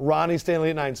 Ronnie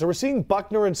Stanley at 9. So we're seeing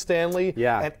Buckner and Stanley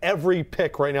at every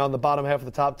pick right now in the bottom half of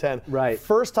the top 10. Right.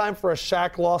 First time for a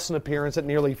Shaq Lawson appearance at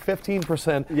nearly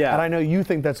 15%. Yeah. And I know you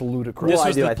think that's ludicrous. This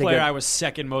was I the think player that- I was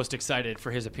second most excited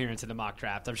for his appearance in the mock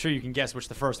draft. I'm sure you can guess which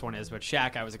the first one is, but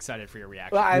Shaq, I was excited for your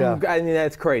reaction. Well, I mean,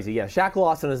 that's crazy. Yeah, Shaq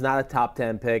Lawson is not a top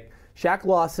 10 pick. Shaq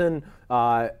Lawson,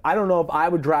 I don't know if I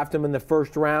would draft him in the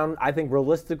first round. I think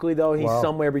realistically, though, he's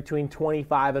somewhere between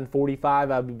 25 and 45.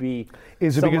 I would be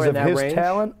Is it somewhere because in of that his range.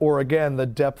 talent or, again, the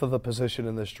depth of the position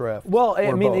in this draft? Well, I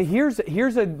Or mean, both?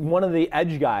 here's one of the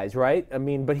edge guys, right? I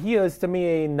mean, but he is, to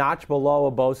me, a notch below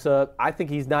a Bosa. I think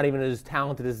he's not even as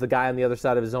talented as the guy on the other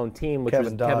side of his own team, which Kevin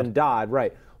is Dodd. Kevin Dodd,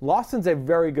 right? Lawson's a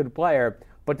very good player,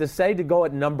 but to say to go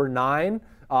at number 9,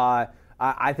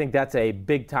 I think that's a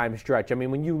big-time stretch. I mean,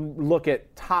 when you look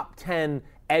at top 10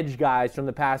 edge guys from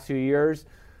the past few years,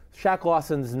 Shaq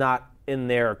Lawson's not in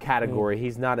their category.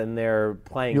 He's not in their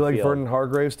playing You like field. Vernon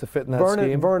Hargreaves to fit in that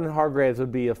scheme? Vernon Hargreaves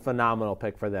would be a phenomenal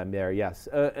pick for them there, yes.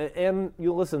 And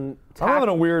you listen, I'm having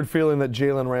a weird feeling that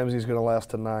Jalen Ramsey's going to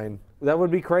last to 9. that would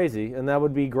be crazy, and that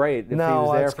would be great if he No,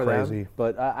 was there that's for crazy. them.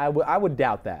 But I would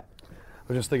doubt that.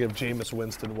 I was just thinking of Jameis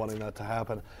Winston wanting that to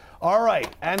happen. All right,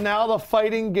 and now the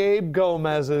Fighting Gabe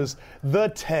Gomez's, the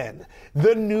 10,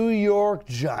 the New York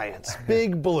Giants,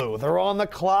 Big Blue. They're on the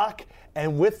clock,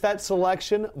 and with that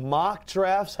selection, mock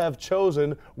drafts have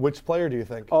chosen which player do you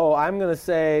think? Oh, I'm going to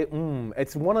say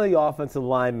it's one of the offensive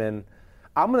linemen.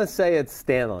 I'm going to say it's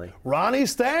Stanley. Ronnie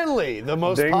Stanley, the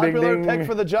most Ding, ding, popular ding. pick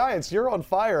for the Giants. You're on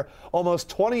fire, almost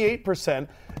 28%.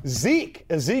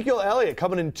 Ezekiel Elliott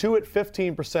coming in 2 at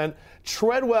 15%.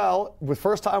 Treadwell, the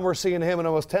first time we're seeing him in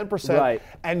almost 10%. Right.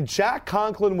 And Jack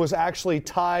Conklin was actually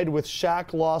tied with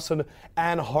Shaq Lawson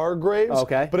and Hargraves.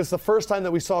 Okay. But it's the first time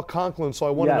that we saw Conklin, so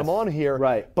I wanted Yes. him on here.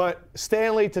 Right. But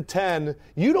Stanley to 10,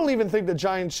 you don't even think the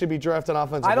Giants should be drafting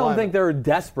offensive I don't linemen. think they're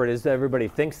desperate as everybody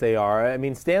thinks they are. I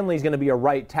mean, Stanley's going to be a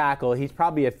right tackle. He's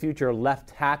probably a future left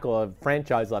tackle, a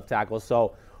franchise left tackle.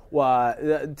 So,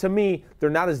 to me, they're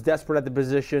not as desperate at the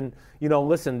position. You know,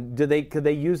 listen, could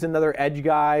they use another edge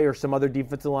guy or some other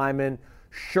defensive lineman?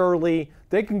 Surely.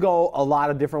 They can go a lot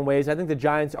of different ways. I think the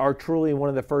Giants are truly one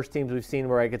of the first teams we've seen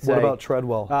where I could say. What about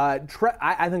Treadwell?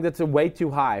 I think that's a way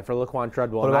too high for Laquan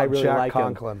Treadwell. What and I about really Jack like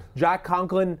Conklin? him. Jack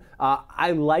Conklin,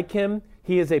 I like him.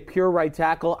 He is a pure right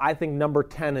tackle. I think number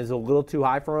 10 is a little too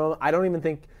high for him. I don't even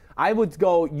think I would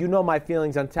go, you know my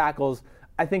feelings on tackles.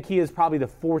 I think he is probably the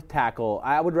 4th tackle.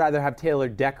 I would rather have Taylor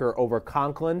Decker over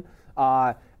Conklin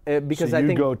because so I you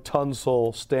think go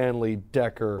Tunsil, Stanley,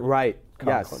 Decker. right.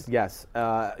 Conklin. Yes.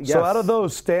 So out of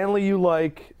those, Stanley you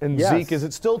like, and Yes. Zeke, is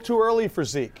it still too early for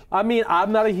Zeke? I mean,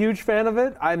 I'm not a huge fan of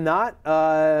it. I'm not.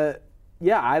 I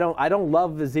don't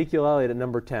love Ezekiel Elliott at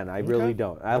number 10. I really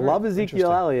don't. I love Ezekiel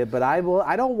Interesting. Elliott, but I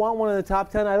don't want one in the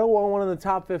top 10. I don't want one in the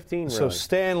top 15. Really. So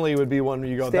Stanley would be one where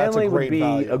you go, Stanley that's a great would be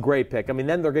value. a great pick. I mean,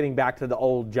 then they're getting back to the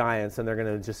old Giants, and they're going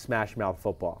to just smash mouth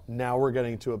football. Now we're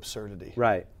getting to absurdity.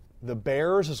 Right. the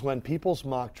Bears is when people's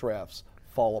mock drafts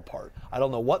fall apart. I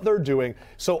don't know what they're doing.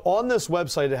 So on this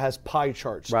website, it has pie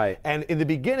charts. Right. And in the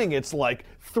beginning, it's like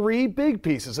 3 big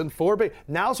pieces and 4 big.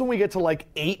 Now it's when we get to like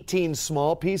 18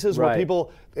 small pieces where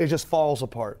it just falls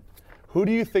apart. Who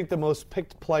do you think the most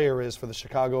picked player is for the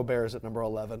Chicago Bears at number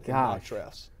 11 in mock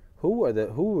drafts? Who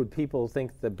would people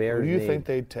think the Bears Who do you need? think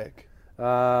they'd take?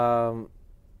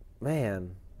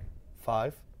 Man.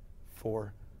 5,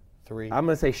 4, 3. I'm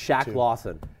going to say Shaq 2.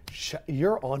 Lawson.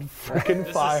 You're on freaking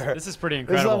fire. This is pretty This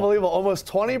incredible. is unbelievable. Almost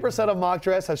 20% of mock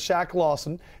drafts has Shaq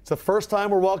Lawson. It's the first time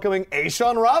we're welcoming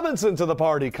A'Shawn Robinson to the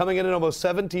party, coming in at almost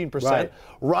 17%. Right.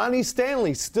 Ronnie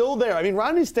Stanley still there. I mean,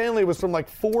 Ronnie Stanley was from like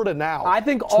 4 to now. I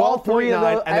think all 3 of those,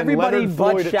 12.9, and then everybody Leonard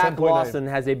but Floyd at Shaq 10.9. Lawson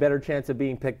has a better chance of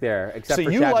being picked there, except So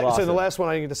for you Shaq like Lawson. so the last one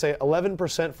I get to say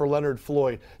 11% for Leonard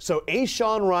Floyd. So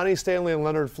A'Shawn, Ronnie Stanley, and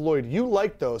Leonard Floyd, you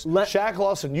like those. Shaq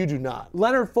Lawson, you do not.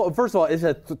 Leonard, first of all, is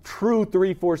a true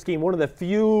 3-4 scheme, one of the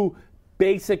few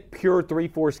basic, pure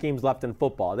 3-4 schemes left in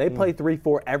football. They play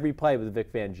 3-4 every play with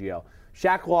Vic Fangio.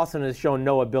 Shaq Lawson has shown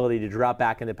no ability to drop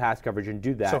back into pass coverage and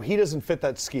do that. So he doesn't fit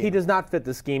that scheme. He does not fit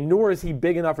the scheme, nor is he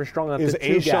big enough or strong enough Is to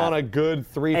two-gap. A'Shawn a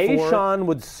good 3-4? A'Shawn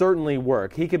would certainly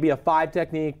work. He could be a 5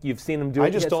 technique. You've seen him do it. I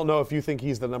just don't know if you think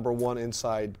he's the number 1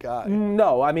 inside guy.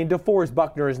 No, I mean, DeForest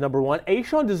Buckner is number 1.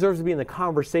 A'Shawn deserves to be in the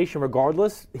conversation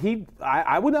regardless.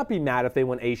 I would not be mad if they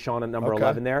went A'Shawn at number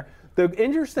 11 there. The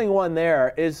interesting one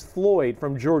there is Floyd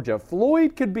from Georgia.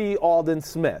 Floyd could be Aldon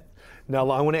Smith. Now,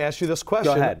 I want to ask you this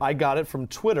question. Go ahead. I got it from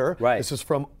Twitter. Right. This is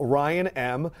from Ryan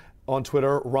M. on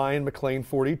Twitter, Ryan McLean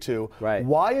 42. Right.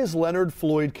 Why is Leonard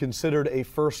Floyd considered a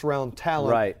first-round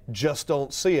talent? Right. Just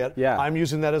don't see it. Yeah. I'm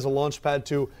using that as a launch pad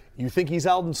to, you think he's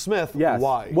Aldon Smith? Yes.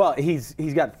 Why? Well, he's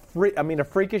got a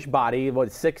freakish body. What,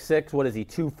 6'6", what is he,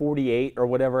 248 or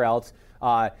whatever else.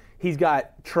 He's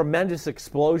got tremendous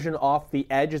explosion off the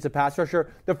edge as a pass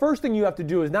rusher. The first thing you have to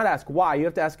do is not ask why. You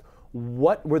have to ask,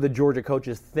 what were the Georgia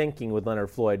coaches thinking with Leonard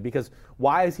Floyd? Because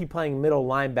why is he playing middle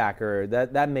linebacker?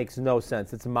 That makes no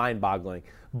sense. It's mind-boggling.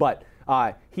 But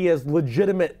he has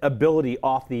legitimate ability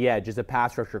off the edge as a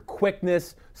pass rusher.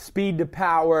 Quickness, speed to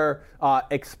power,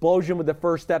 explosion with the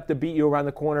first step to beat you around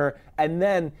the corner. And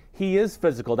then he is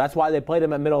physical. That's why they played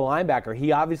him at middle linebacker.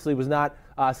 He obviously was not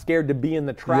scared to be in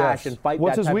the trash and fight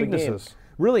What's that his type weaknesses? of game.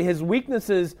 Really, his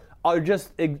weaknesses are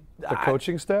just the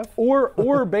coaching staff?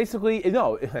 or basically,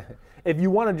 no, if you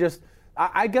want to just,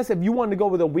 I guess if you wanted to go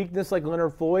with a weakness like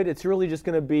Leonard Floyd, it's really just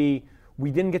going to be,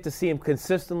 we didn't get to see him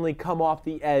consistently come off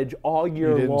the edge all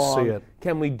year long. See it.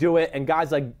 Can we do it? And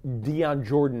guys like Deion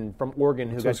Jordan from Oregon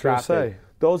who got That's what I was gonna drafted. say.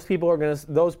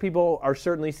 Those people are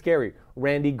certainly scary.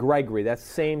 Randy Gregory, that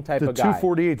same type The of guy.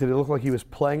 248, did it look like he was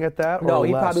playing at that? No, or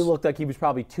he less? probably looked like he was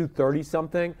probably 230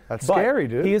 something. That's But scary,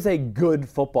 dude. He is a good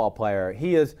football player.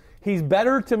 He's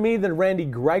better to me than Randy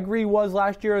Gregory was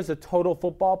last year as a total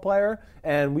football player.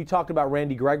 And we talked about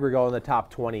Randy Gregory going in the top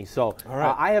 20. So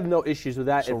right. I have no issues with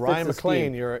that. So It fits Ryan the McLean,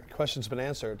 scheme. your question's been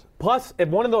answered. Plus, if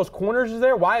one of those corners is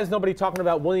there, why is nobody talking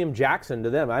about William Jackson to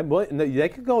them? They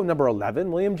could go number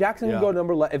 11. William Jackson can go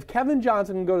number 11. If Kevin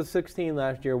Johnson can go to 16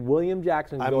 last year, William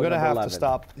Jackson can I'm go going number to have 11. to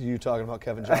stop you talking about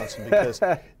Kevin Johnson because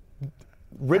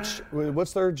Rich,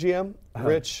 what's their GM?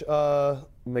 Rich,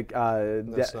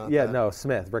 That's not yeah, that. no,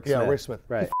 Smith. Rick Yeah, Smith. Rick Smith.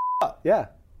 Right. Yeah.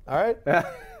 all right?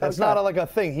 That's not like a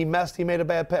thing. He made a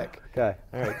bad pick. Okay.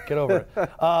 All right, get over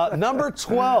it. Number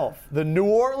 12, the New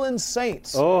Orleans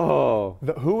Saints. Oh.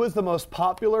 Who was the most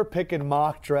popular pick in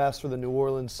mock drafts for the New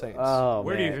Orleans Saints? Oh,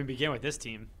 Where do you man. even begin with this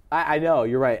team? I know,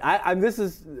 you're right. Is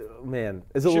it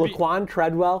Should be- Laquan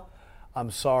Treadwell? I'm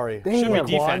sorry. Should be Laquan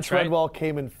defense, right? Treadwell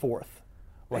came in 4th.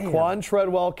 Laquan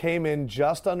Treadwell came in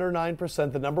just under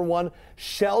 9%. The number 1,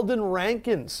 Sheldon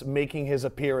Rankins, making his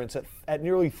appearance at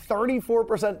nearly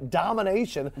 34%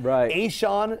 domination. Right.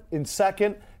 A'Shawn in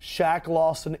 2nd, Shaq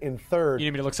Lawson in 3rd. You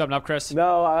need me to look something up, Chris?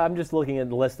 No, I'm just looking at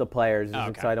the list of players,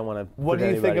 okay. so I don't want to. What do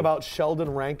you think about Sheldon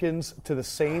Rankins to the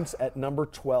Saints at number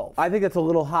 12? I think it's a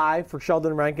little high for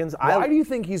Sheldon Rankins. Why do you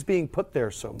think he's being put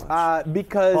there so much?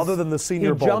 Because Other than the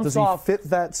Senior he Bowl, jumps does he off, fit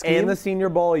that scheme? And the Senior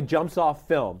Bowl, he jumps off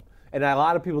film. And a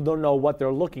lot of people don't know what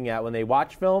they're looking at when they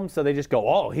watch film, so they just go,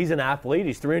 oh, he's an athlete,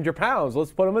 he's 300 pounds,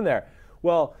 let's put him in there.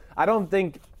 Well, I don't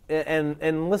think,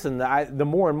 and listen, the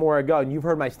more and more I go, and you've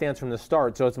heard my stance from the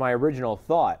start, so it's my original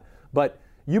thought, but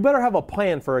you better have a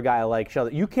plan for a guy like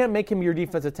Sheldon. You can't make him your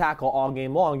defensive tackle all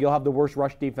game long. You'll have the worst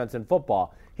rush defense in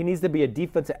football. He needs to be a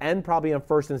defensive end, probably on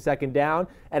first and second down.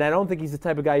 And I don't think he's the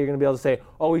type of guy you're going to be able to say,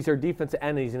 oh, he's our defensive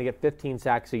end and he's going to get 15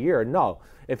 sacks a year. No.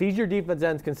 If he's your defensive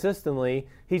end consistently,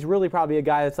 he's really probably a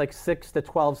guy that's like 6 to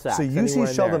 12 sacks. So you see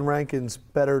Sheldon Rankins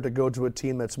better to go to a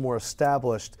team that's more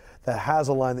established, that has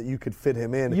a line that you could fit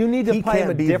him in. You need to play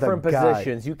him in different guy.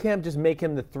 positions. You can't just make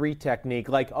him the 3 technique.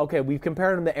 Like, okay, we've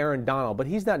compared him to Aaron Donald, but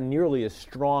he's not nearly as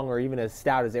strong or even as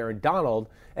stout as Aaron Donald.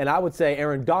 And I would say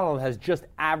Aaron Donald has just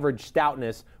average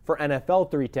stoutness for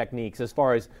NFL 3 techniques as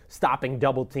far as stopping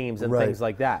double teams and things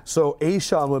like that. So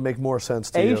A'Shawn would make more sense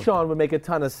to you. A'Shawn would make a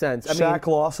ton of sense. Shaq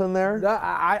Lawson there?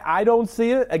 I don't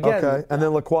see it. Again, okay, and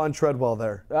then Laquan Treadwell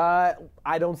there.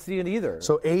 I don't see it either.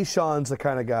 So A'Shawn's the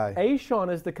kind of guy.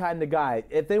 A'Shawn is the kind of guy.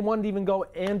 If they wanted to even go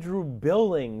Andrew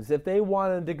Billings, if they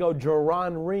wanted to go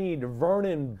Jerron Reed,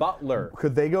 Vernon Butler.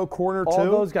 Could they go corner too? All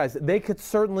those guys. They could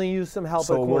certainly use some help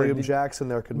at corner. So William Jackson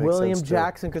there could make sense William too.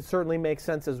 Jackson could certainly make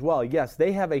sense as well. Yes,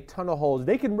 they have a ton of holes.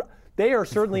 They are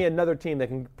certainly another team that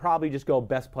can probably just go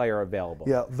best player available.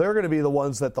 Yeah, they're going to be the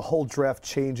ones that the whole draft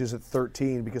changes at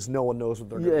 13 because no one knows what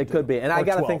they're going to do. It could be. And I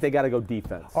got to think they got to go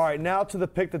defense. All right, now to the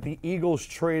pick that the Eagles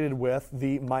traded with,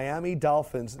 the Miami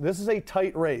Dolphins. This is a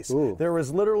tight race. Ooh. There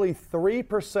was literally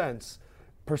 3%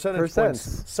 percentage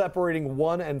points separating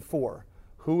 1 and 4.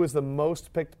 Who is the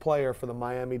most picked player for the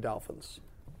Miami Dolphins?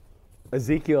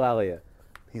 Ezekiel Elliott.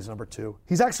 He's number 2.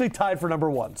 He's actually tied for number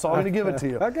 1, so I'm going to give it to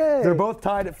you. Okay. They're both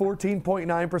tied at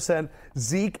 14.9%.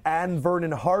 Zeke and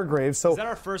Vernon Hargraves. So is that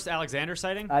our first Alexander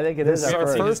sighting? I think it this is our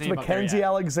our first Mackenzie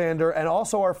Alexander, and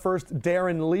also our first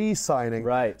Darren Lee sighting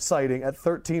at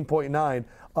 13.9.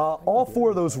 All 4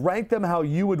 of those, rank them how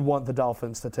you would want the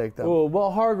Dolphins to take them. Oh,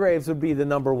 well, Hargraves would be the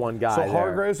number 1 guy. So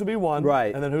Hargraves would be 1,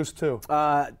 right? And then who's 2?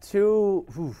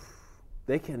 2.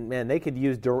 They could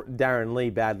use Darren Lee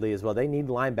badly as well. They need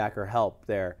linebacker help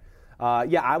there.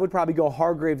 I would probably go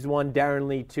Hargraves 1, Darren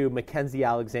Lee 2, Mackenzie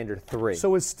Alexander 3.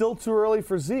 So it's still too early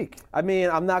for Zeke. I mean,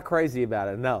 I'm not crazy about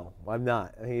it. No, I'm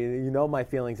not. You know my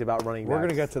feelings about running backs. We're going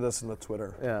to get to this in the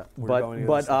Twitter. Yeah,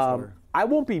 but I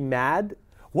won't be mad.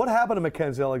 What happened to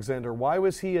Mackenzie Alexander? Why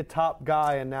was he a top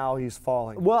guy and now he's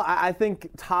falling? Well, I think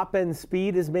top-end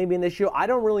speed is maybe an issue. I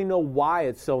don't really know why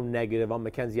it's so negative on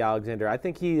Mackenzie Alexander. I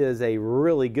think he is a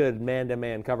really good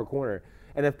man-to-man cover corner.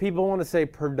 And if people want to say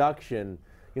production,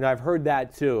 I've heard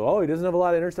that too. Oh, he doesn't have a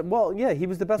lot of interceptions. Well, yeah, he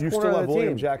was the best corner on the team. You still have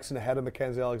William Jackson ahead of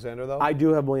Mackenzie Alexander, though? I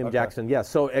do have William Jackson, yes.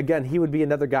 So, again, he would be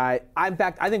another guy. In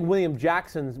fact, I think William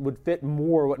Jackson would fit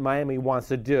more what Miami wants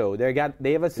to do. They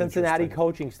have a Cincinnati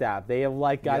coaching staff. They have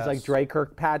guys like Dre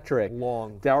Kirkpatrick,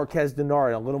 Darquez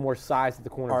Denard, a little more size at the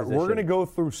corner position. We're going to go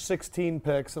through 16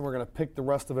 picks, and we're going to pick the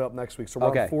rest of it up next week. So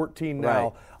we're on 14 now.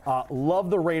 Right.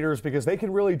 Love the Raiders because they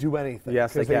can really do anything.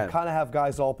 Yes, they can. Because they kind of have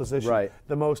guys all positions. Right.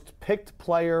 The most picked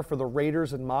player for the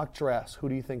Raiders in mock drafts, who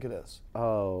do you think it is?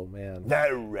 Oh, man.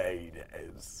 The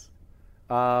Raiders.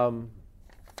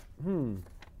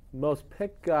 Most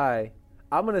picked guy.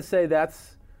 I'm going to say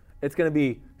it's going to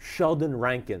be Sheldon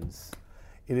Rankins.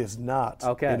 It is not.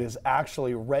 Okay. It is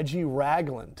actually Reggie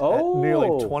Ragland at nearly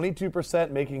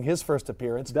 22% making his first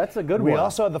appearance. That's a good one. We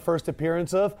also had the first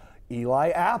appearance of Eli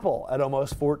Apple at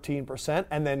almost 14%,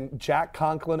 and then Jack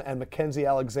Conklin and Mackenzie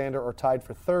Alexander are tied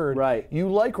for 3rd. Right.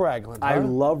 You like Ragland, huh? I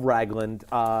love Ragland.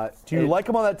 Do you like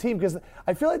him on that team? Because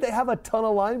I feel like they have a ton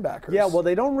of linebackers. Yeah, well,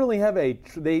 they don't really have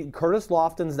Curtis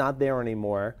Lofton's not there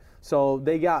anymore, so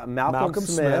they got Malcolm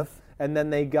Smith. And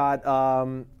then they got,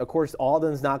 of course,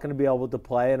 Alden's not going to be able to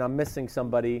play, and I'm missing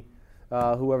somebody,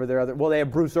 whoever their other. Well, they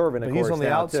have Bruce Irvin, of course. He's on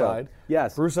the outside. Too.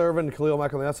 Yes. Bruce Irvin, Khalil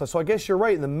Mack on the outside. So I guess you're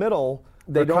right. In the middle,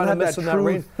 they don't have that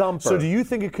true thumper. So do you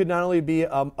think it could not only be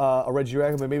a Reggie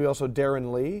Ragland, but maybe also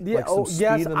Darren Lee? Yeah.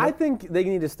 Yes. I think they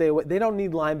need to stay away. They don't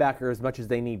need linebacker as much as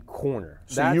they need corner.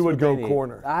 So you would go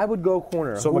corner. I would go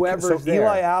corner. So whoever's there.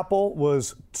 Eli Apple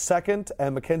was 2nd,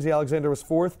 and Mackenzie Alexander was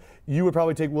 4th. You would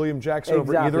probably take William Jackson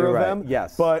over either of them.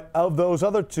 Yes. But of those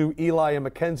other 2, Eli and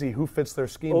Mackenzie, who fits their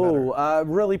scheme better?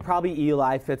 Really probably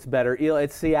Eli fits better.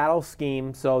 It's Seattle's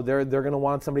scheme, so they're going to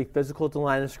want somebody physical at the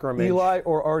line of scrimmage. Eli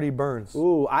or Artie Burns?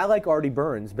 I like Artie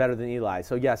Burns better than Eli.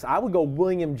 So, yes, I would go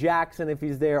William Jackson if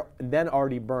he's there, then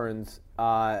Artie Burns.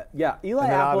 Eli and then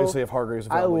Apple, obviously if Hargraves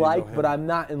available, I like, but I'm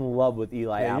not in love with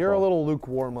Eli Apple. You're a little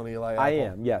lukewarm on Eli Apple. I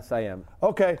am. Yes, I am.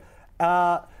 Okay.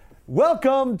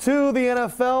 Welcome to the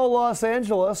NFL Los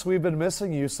Angeles. We've been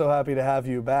missing you. So happy to have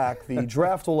you back. The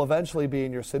draft will eventually be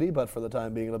in your city, but for the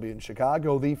time being, it'll be in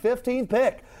Chicago. The 15th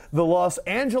pick, the Los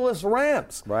Angeles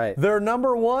Rams. Right. Their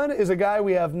number 1 is a guy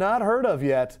we have not heard of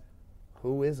yet.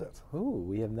 Who is it?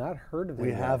 We have not heard of him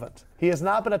We yet. haven't. He has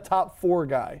not been a top 4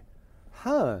 guy.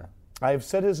 Huh. I've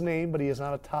said his name, but he is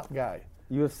not a top guy.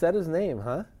 You have said his name,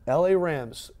 huh? LA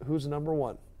Rams, who's number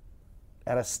one?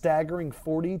 At a staggering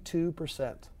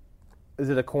 42%. Is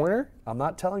it a corner? I'm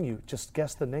not telling you. Just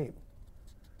guess the name.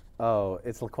 Oh,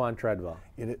 it's Laquan Treadwell.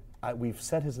 We've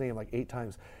said his name like 8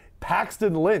 times.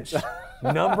 Paxton Lynch,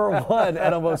 number one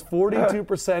at almost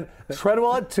 42%.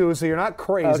 Treadwell at 2, so you're not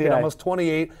crazy at Okay. almost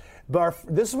 28. But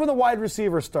this is where the wide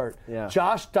receivers start. Yeah.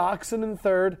 Josh Doxson in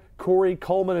 3rd, Corey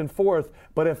Coleman in 4th.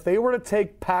 But if they were to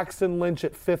take Paxton Lynch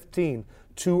at 15,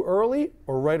 too early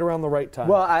or right around the right time?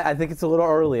 Well, I think it's a little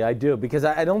early. I do, because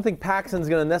I don't think Paxton's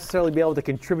going to necessarily be able to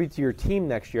contribute to your team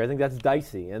next year. I think that's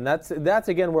dicey, and that's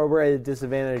again where we're at a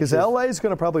disadvantage. Because LA is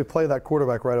going to probably play that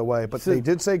quarterback right away, but they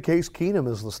did say Case Keenum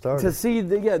is the starter. To see,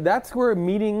 that's where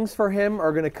meetings for him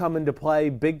are going to come into play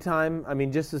big time. I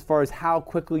mean, just as far as how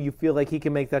quickly you feel like he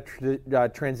can make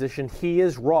that transition, he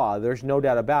is raw. There's no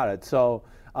doubt about it. So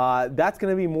that's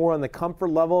going to be more on the comfort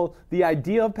level. The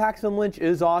idea of Paxton Lynch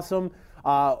is awesome.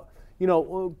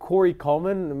 Corey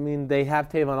Coleman, I mean, they have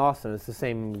Tavon Austin. It's the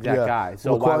same exact guy.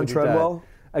 So why would you do that? Treadwell?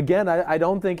 Again, I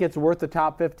don't think it's worth the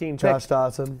top 15 pick. Josh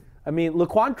Dotson. I mean,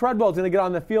 Laquan Treadwell's going to get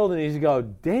on the field and he's going to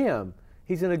go, damn.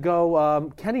 He's going to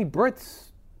go, Kenny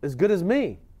Britt's as good as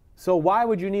me. So why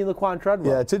would you need Laquan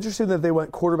Treadwell? Yeah, it's interesting that they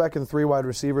went quarterback and 3 wide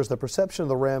receivers. The perception of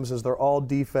the Rams is they're all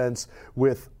defense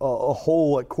with a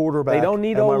hole at quarterback. They don't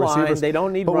need and wide O-line. receivers. They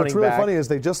don't need But running what's really back. funny is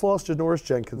they just lost Janoris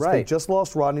Jenkins. They Right. just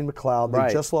lost Rodney McLeod. They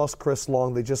Right. just lost Chris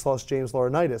Long. They just lost James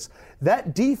Laurinaitis.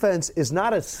 That defense is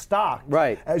not as stocked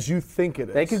Right. as you think it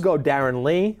is. They could go Darren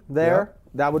Lee there. Yep.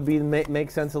 That would make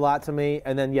sense a lot to me.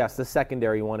 And then, yes, the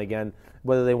secondary one again,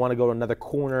 whether they want to go to another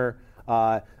corner.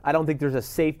 I don't think there's a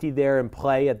safety there in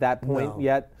play at that point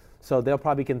yet. So they'll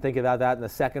probably can think about that in the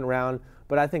second round.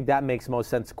 But I think that makes most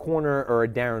sense. Corner or a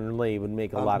Darren Lee would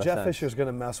make a lot of Jeff sense. Fisher's going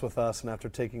to mess with us, and after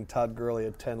taking Todd Gurley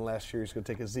at 10 last year, he's going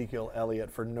to take Ezekiel Elliott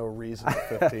for no reason at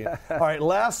 15. All right,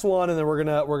 last one, and then we're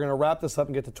gonna wrap this up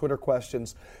and get to Twitter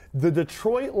questions. The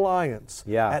Detroit Lions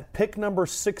at pick number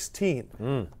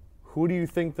 16. Who do you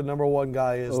think the number one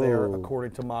guy is there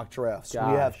according to mock drafts? We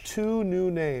have 2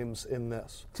 new names in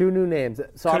this. 2 new names.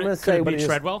 So I'm going to say, could it be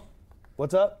Treadwell?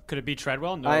 What's up? Could it be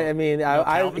Treadwell? No. I mean,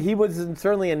 he was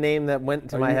certainly a name that went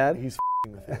to my head. He's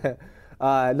with you.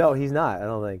 No, he's not. I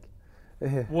don't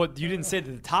think. Well, you didn't say that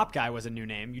the top guy was a new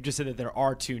name. You just said that there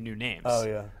are 2 new names. Oh,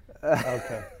 yeah.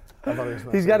 Okay. I thought he was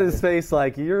He's got his face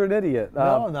like, you're an idiot.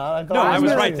 No, not. I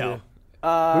was right, though.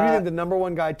 Who do you think the number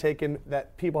one guy taken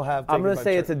that people have taken? I'm going to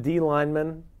say it's a D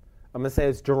lineman. I'm going to say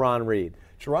it's Jerron Reed.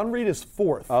 Jerron Reed is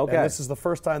 4th. Okay. And this is the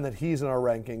first time that he's in our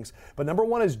rankings. But number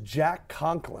 1 is Jack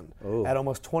Conklin at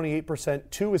almost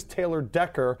 28%. 2 is Taylor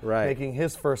Decker making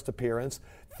his first appearance.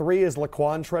 3 is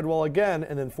Laquan Treadwell again.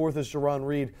 And then 4th is Jerron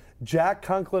Reed. Jack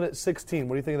Conklin at 16.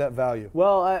 What do you think of that value?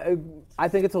 Well, I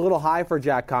think it's a little high for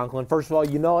Jack Conklin. First of all,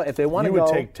 if they want to go, You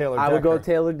would take Taylor Decker. I would go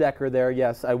Taylor Decker there.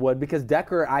 Yes, I would. Because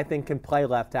Decker, I think, can play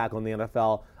left tackle in the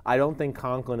NFL. I don't think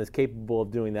Conklin is capable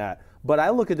of doing that. But I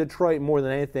look at Detroit more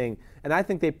than anything, and I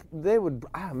think they would,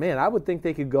 I would think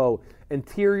they could go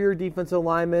interior defensive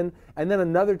lineman, and then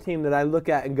another team that I look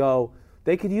at and go,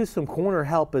 they could use some corner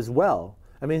help as well.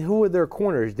 I mean, who are their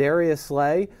corners? Darius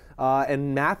Slay,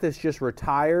 and Mathis just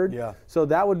retired. Yeah. So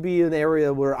that would be an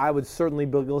area where I would certainly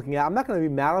be looking at. I'm not going to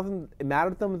be mad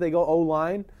at them if they go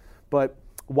O-line, but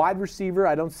wide receiver,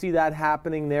 I don't see that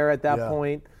happening there at that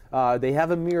point. They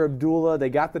have Amir Abdullah. They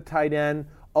got the tight end.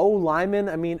 O-lineman,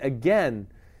 I mean, again,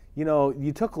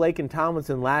 you took Laken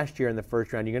Tomlinson last year in the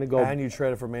first round. You're going to go. And you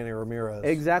traded for Manny Ramirez.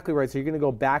 Exactly right. So you're going to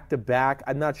go back to back.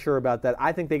 I'm not sure about that.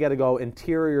 I think they got to go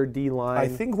interior D-line. I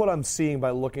think what I'm seeing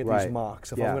by looking at these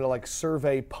mocks, if I'm going to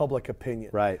survey public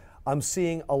opinion, I'm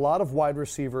seeing a lot of wide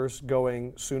receivers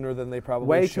going sooner than they probably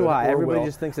way should. too high. Or Everybody will.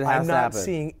 just thinks it has to happen. I'm not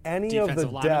seeing any of the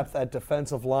depth at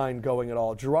defensive line going at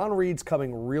all. Jerron Reed's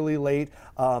coming really late.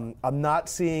 I'm not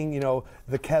seeing,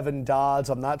 the Kevin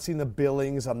Dodds. I'm not seeing the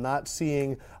Billings. I'm not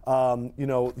seeing,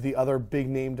 the other big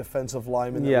name defensive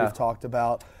linemen that we've talked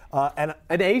about. And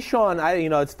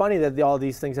A'Shawn, it's funny that all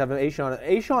these things have an A'Shawn.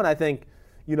 A'Shawn, I think.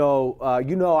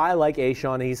 I like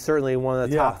A'Shawn. He's certainly one of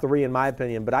the top 3 in my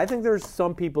opinion. But I think there's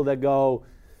some people that go,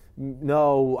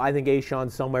 no, I think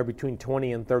A'Shawn's somewhere between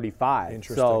 20 and 35.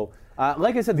 Interesting. So,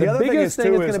 like I said, the biggest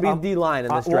thing is going to be D-line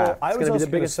in this draft. I it's was going to be also the going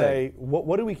to biggest say, thing.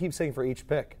 what do we keep saying for each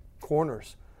pick?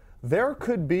 Corners. There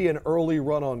could be an early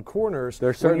run on corners.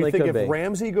 There certainly when you think could if be.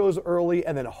 Ramsey goes early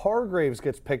and then Hargraves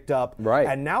gets picked up,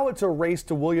 and now it's a race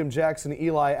to William Jackson,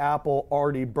 Eli Apple,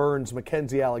 Artie Burns,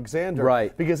 Mackenzie Alexander.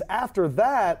 Right. Because after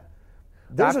that,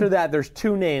 there's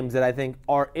 2 names that I think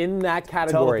are in that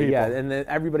category. people. Yeah, and then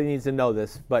everybody needs to know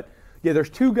this. But Yeah, there's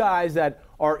two guys that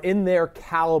are in their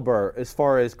caliber as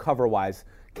far as cover-wise.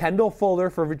 Kendall Fuller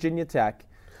for Virginia Tech.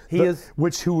 Who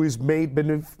is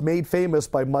been made famous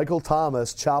by Michael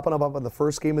Thomas chopping him up in the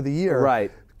first game of the year.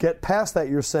 Right. Get past that,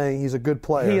 you're saying he's a good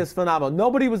player. He is phenomenal.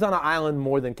 Nobody was on an island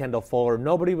more than Kendall Fuller.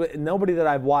 Nobody that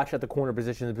I've watched at the corner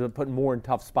position has been put more in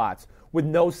tough spots with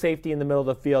no safety in the middle of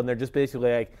the field. And they're just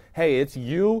basically like, hey, it's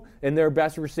you and their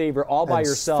best receiver all by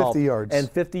yourself. 50 yards. And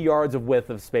 50 yards of width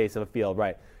of space of a field,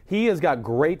 right. He has got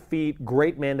great feet,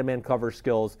 great man-to-man cover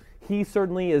skills. He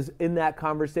certainly is in that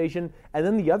conversation. And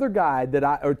then the other guy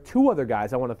two other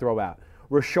guys I want to throw out.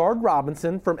 Rashard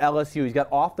Robinson from LSU. He's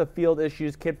got off-the-field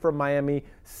issues, kid from Miami,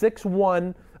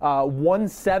 6'1",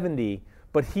 170,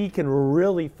 but he can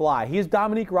really fly. He's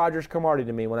Dominique Rodgers-Cromartie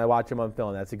to me when I watch him on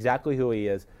film. That's exactly who he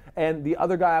is. And the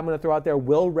other guy I'm going to throw out there,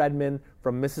 Will Redmond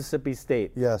from Mississippi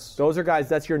State. Yes. Those are guys,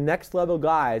 that's your next-level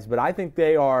guys, but I think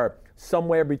they are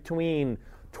somewhere between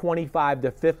 25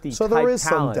 to 50 so type there is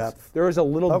talents. some depth. There is a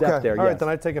little depth there, All right, yes. then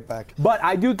I take it back. But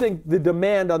I do think the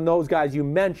demand on those guys you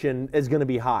mentioned is going to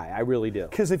be high. I really do.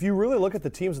 Because if you really look at the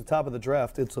teams at the top of the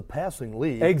draft, it's a passing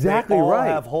league. Exactly they all right.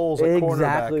 have holes at cornerback.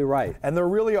 Exactly right. And there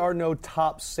really are no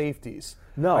top safeties.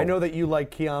 No. I know that you like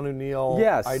Keanu Neal.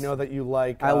 Yes. I know that you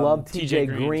like... I love TJ TJ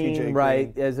Green. Green,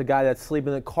 right, as a guy that's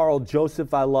sleeping. Carl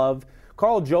Joseph I love.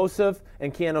 Carl Joseph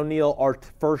and Keanu Neal are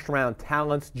first-round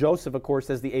talents. Joseph, of course,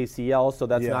 has the ACL, so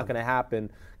that's not going to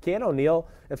happen. Keanu Neal,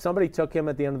 if somebody took him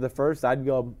at the end of the first, I'd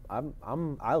go,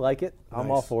 I like it. I'm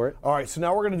Nice. all for it. All right, so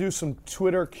now we're going to do some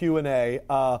Twitter Q&A.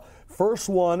 First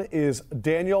one is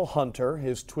Daniel Hunter.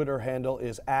 His Twitter handle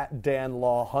is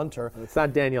 @DanLawHunter. It's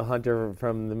not Daniel Hunter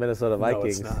from the Minnesota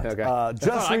Vikings. No, it's not. Okay.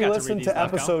 Just I got to re-listened read to these.com.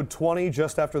 episode 20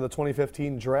 just after the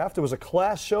 2015 draft. It was a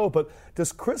class show, but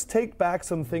does Chris take back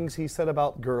some things he said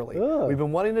about Gurley? Ugh. We've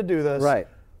been wanting to do this. Right.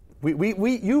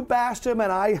 You bashed him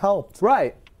and I helped.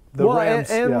 Right. The well, Rams,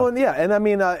 and I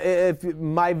mean, if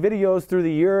my videos through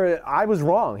the year, I was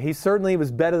wrong. He certainly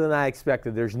was better than I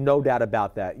expected. There's no doubt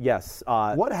about that. Yes.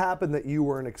 What happened that you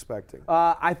weren't expecting?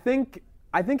 I think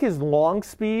his long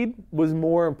speed was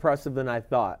more impressive than I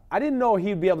thought. I didn't know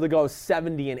he'd be able to go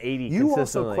 70 and 80 You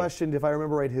consistently. also questioned, if I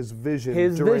remember right, his vision.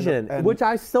 His which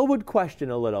I still would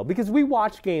question a little because we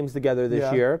watched games together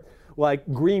this year. Like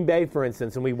Green Bay, for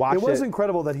instance, and we watched it. It was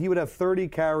incredible that he would have 30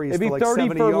 carries It'd be for like 30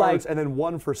 70 for, yards like- and then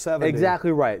 1 for 70.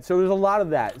 Exactly right. So there's a lot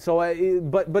of that. So,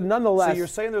 but nonetheless, So you're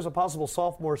saying there's a possible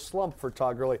sophomore slump for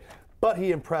Todd Gurley, but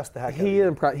he impressed the heck out of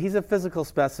you. he's a physical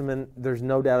specimen. There's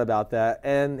no doubt about that.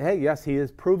 And hey, yes, he is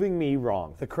proving me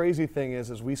wrong. The crazy thing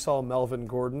is we saw Melvin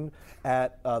Gordon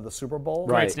at the Super Bowl.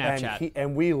 Right. Great Snapchat.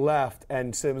 And we left,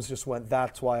 and Sims just went,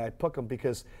 that's why I took him,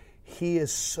 because he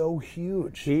is so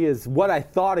huge. He is what I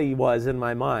thought he was in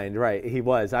my mind. Right, he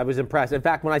was. I was impressed. In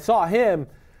fact, when I saw him,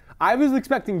 I was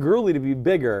expecting Gurley to be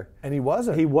bigger. And he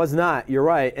wasn't. He was not. You're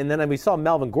right. And then we saw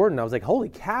Melvin Gordon. I was like, holy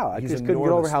cow. I He's just couldn't get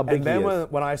enormous. over how big and then he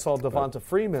is. when I saw Devonta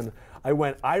Freeman, I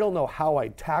went, I don't know how I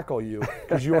tackle you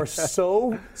because you are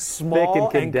so small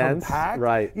and condensed. compact.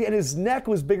 Right. Yeah, and his neck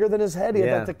was bigger than his head. He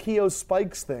Yeah. had that Takeo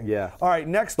Spikes thing. Yeah. All right,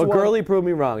 next But one. Gurley proved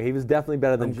me wrong. He was definitely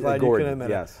better than I'm glad Gordon. you can admit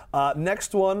yes. it.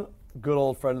 Next one, good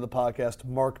old friend of the podcast,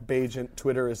 Mark Bagent.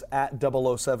 Twitter is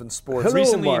 @007 Sports. Hello,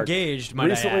 Recently Mark. engaged, might I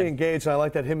Recently add. engaged, and I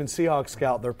like that him and Seahawks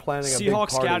Scout, they're planning a big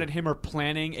Seahawks party. Scout and him are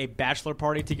planning a bachelor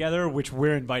party together, which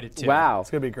we're invited to. Wow. It's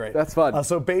going to be great. That's fun.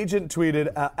 So Bagent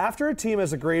tweeted, after a team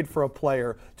has a grade for a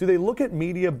player, do they look at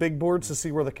media big boards to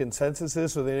see where the consensus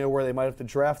is so they know where they might have to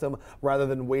draft them rather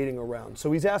than waiting around?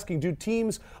 So he's asking, do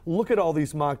teams look at all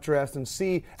these mock drafts and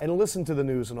see and listen to the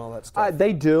news and all that stuff?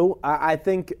 They do. I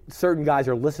think certain guys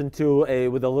are listened to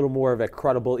with a little more of a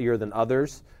credible ear than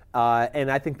others.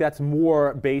 And I think that's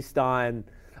more based on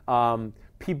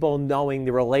people knowing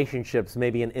the relationships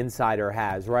maybe an insider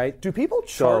has, right? Do people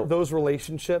chart those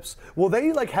relationships? Will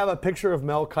they like have a picture of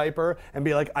Mel Kiper and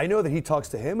be like, I know that he talks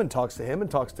to him and talks to him and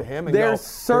talks to him? And They're go,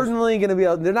 certainly going to be.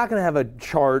 They're not going to have a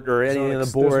chart or anything on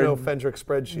the board. There's no Fendrick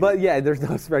spreadsheet. But yeah, there's no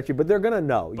spreadsheet. But they're going to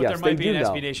know. But yes, there might they be do an know.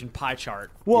 SB Nation pie chart.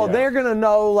 Well, Yeah. they're going to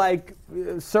know, like,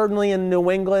 certainly in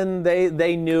New England,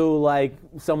 they knew, like,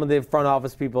 some of the front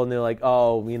office people knew, like,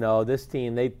 oh, you know, this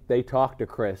team, they talked to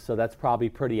Chris, so that's probably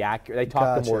pretty accurate. They talked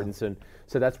to Gotcha. Mortensen,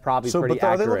 so that's probably so, pretty but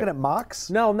are accurate. they looking at mocks?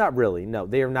 No, not really. No,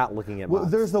 they are not looking at Well,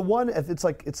 mocks. there's the one.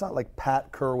 It's not like Pat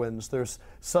Kerwin's. There's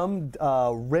some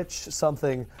rich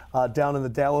something down in the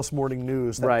Dallas Morning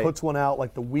News that Right. puts one out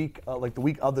like the week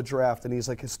of the draft, and he's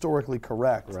like historically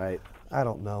correct. Right. I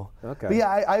don't know. Okay. But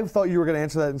yeah, I thought you were going to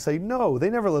answer that and say no. They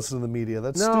never listen to the media.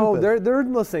 That's No, stupid. they're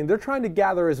listening. They're trying to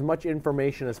gather as much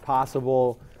information as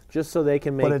possible just so they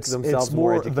can make But it's themselves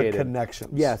more more the educated.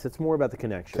 connections. Yes, it's more about the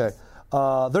connections. Okay.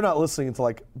 They're not listening to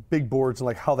like big boards and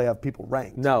like how they have people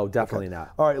ranked. No, definitely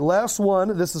not. All right, last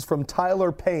one. This is from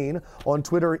Tyler Payne on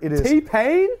Twitter. It is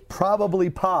T-Pain? probably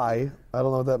pie. I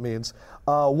don't know what that means.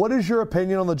 What is your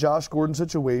opinion on the Josh Gordon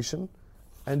situation?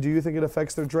 And do you think it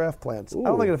affects their draft plans? I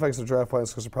don't think it affects their draft plans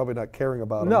because they're probably not caring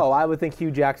about him. No, I would think Hugh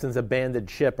Jackson's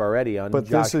abandoned ship already on But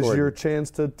Josh this is Gordon. your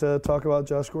chance to talk about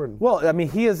Josh Gordon. Well, I mean,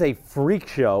 he is a freak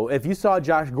show. If you saw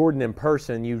Josh Gordon in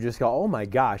person, you just go, oh my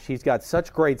gosh, he's got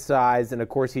such great size, and of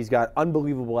course he's got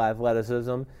unbelievable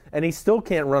athleticism, and he still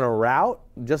can't run a route,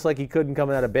 just like he couldn't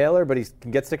coming out of Baylor, but he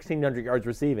can get 1,600 yards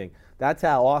receiving. That's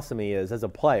how awesome he is as a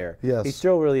player. Yes. He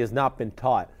still really has not been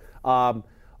taught. Man.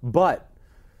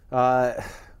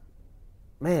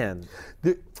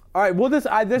 All right, well,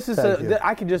 I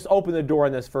can just open the door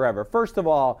on this forever. First of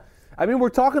all, I mean, we're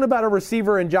talking about a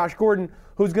receiver in Josh Gordon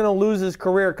who's going to lose his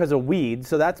career because of weed,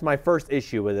 so that's my first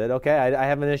issue with it, okay? I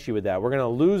have an issue with that. We're going to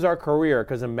lose our career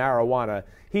because of marijuana.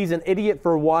 He's an idiot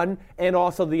for one, and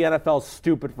also the NFL's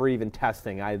stupid for even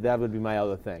testing. That would be my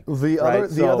other thing.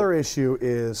 The other issue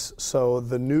is, so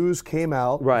the news came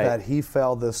out that he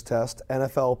failed this test.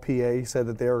 NFLPA said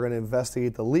that they were going to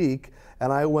investigate the leak,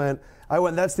 and I went,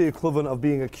 that's the equivalent of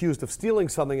being accused of stealing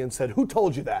something and said, who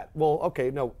told you that? Well,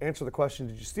 okay, no, answer the question,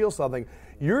 did you steal something?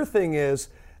 Your thing is,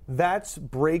 that's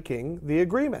breaking the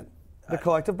agreement, the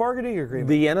collective bargaining agreement.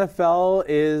 The NFL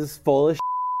is full of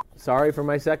Sorry for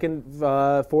my second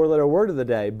four-letter word of the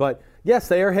day, but yes,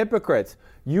 they are hypocrites.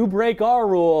 You break our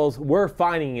rules, we're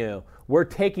fining you. We're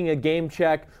taking a game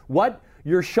check. What?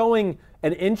 You're showing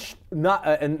an inch,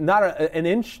 an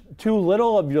inch too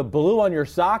little of the blue on your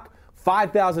sock?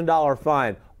 $5,000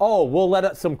 fine. Oh, we'll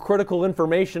let some critical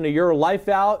information of your life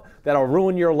out that'll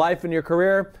ruin your life and your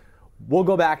career. We'll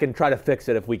go back and try to fix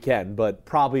it if we can, but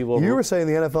probably we'll. You were saying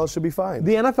the NFL should be fined.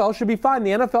 The NFL should be fined. The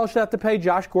NFL should have to pay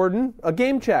Josh Gordon a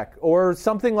game check or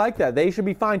something like that. They should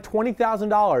be fined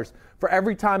 $20,000 for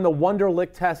every time the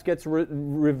Wonderlic test gets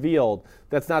revealed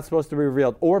that's not supposed to be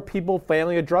revealed, or people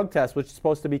failing a drug test, which is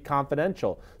supposed to be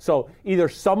confidential. So either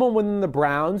someone within the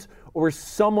Browns or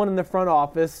someone in the front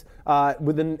office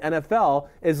within NFL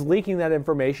is leaking that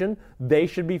information. They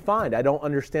should be fined. I don't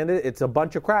understand it. It's a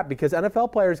bunch of crap because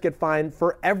NFL players get fined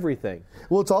for everything.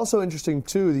 Well, it's also interesting,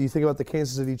 too, that you think about the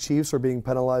Kansas City Chiefs are being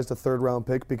penalized a third-round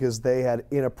pick because they had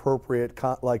inappropriate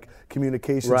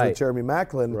communications with Jeremy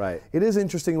Maclin. Right. It is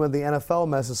interesting when the NFL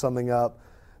messes something up.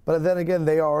 But then again,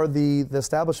 they are the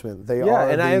establishment.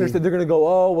 I understand they're going to go,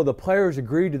 oh, well, the players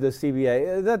agreed to the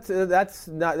CBA. That's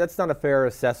not a fair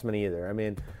assessment either. I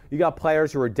mean, you got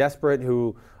players who are desperate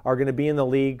who are going to be in the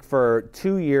league for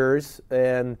 2 years,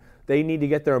 and they need to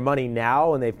get their money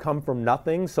now, and they've come from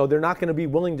nothing. So they're not going to be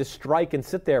willing to strike and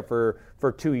sit there for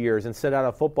 2 years and sit out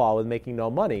of football with making no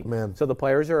money. Man. So the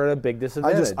players are at a big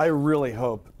disadvantage. I really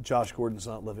hope Josh Gordon's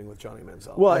not living with Johnny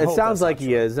Manziel. Well, it sounds like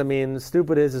he is. I mean,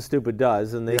 stupid is as stupid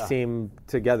does, and they seem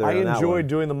together. I enjoyed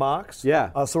doing the mocks.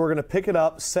 Yeah. So we're going to pick it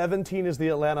up. 17 is the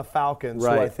Atlanta Falcons, who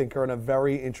I think are in a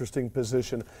very interesting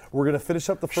position. We're going to finish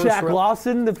up the first Shaq round.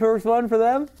 Lawson, the first one for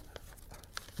them?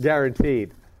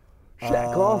 Guaranteed.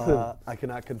 Shaq Lawson. I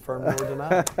cannot confirm nor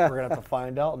deny. We're going to have to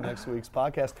find out in next week's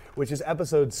podcast, which is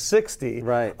episode 60.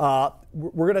 Right.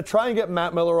 We're going to try and get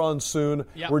Matt Miller on soon.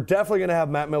 Yep. We're definitely going to have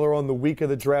Matt Miller on the week of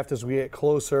the draft as we get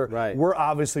closer. Right. We're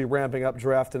obviously ramping up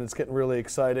draft, and it's getting really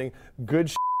exciting.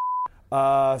 Good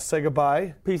say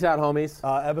goodbye. Peace out, homies.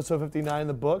 Episode 59 in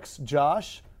the books.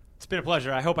 Josh? It's been a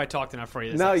pleasure. I hope I talked enough for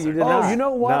you. No, you did Oh, not. you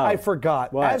know what? No. I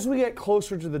forgot. What? As we get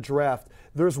closer to the draft,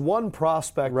 there's one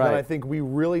prospect that I think we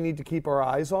really need to keep our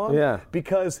eyes on. Yeah.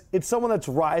 Because it's someone that's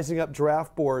rising up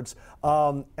draft boards.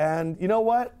 And you know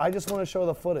what? I just want to show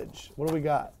the footage. What do we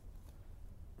got?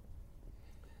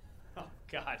 Oh,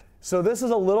 God. So this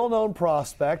is a little-known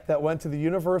prospect that went to the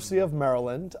University of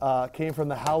Maryland, came from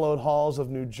the hallowed halls of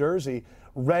New Jersey.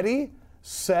 Ready,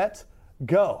 set,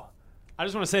 go. I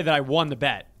just want to say that I won the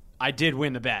bet. I did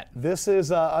win the bet. This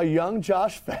is a young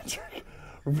Josh Fendrick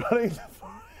running the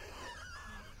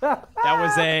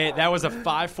That was a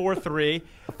 5.43.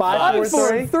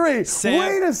 5.43. Sam,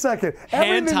 Wait a second.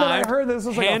 Everything that I heard, this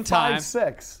was like a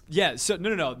 5.6. Yeah. So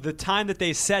no. The time that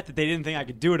they set that they didn't think I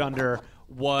could do it under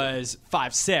was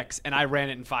 5.6, and I ran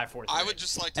it in 5.43. I would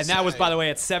just like to and say, that was, by the way,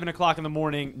 at 7 o'clock in the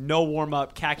morning. No warm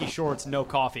up, khaki shorts, no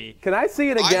coffee. Can I see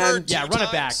it I again? heard Yeah, two run it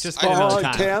times. back. Just I go heard another two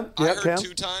time. Cam? I Yep, heard Cam?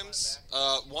 2 times.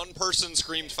 One person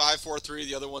screamed 5.43,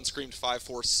 the other one screamed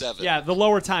 5.47. Yeah, the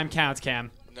lower time counts, Cam.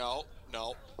 No.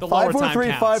 The lower time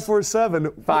 5.43, counts.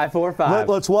 5.47. 5.45.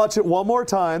 Let's watch it one more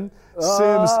time.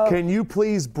 Sims, can you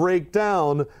please break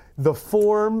down the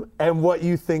form and what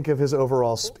you think of his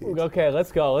overall speed? Okay,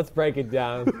 let's go. Let's break it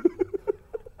down.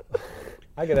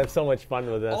 I could have so much fun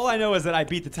with this. All I know is that I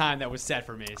beat the time that was set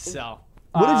for me. So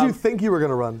What did you think you were going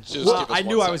to run? Just well, give us I 1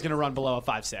 knew I second. was going to run below a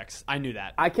 5.6. I knew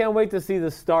that. I can't wait to see the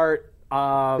start.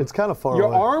 It's kind of far Your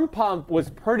away. arm pump was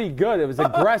pretty good. It was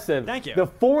aggressive. Thank you. The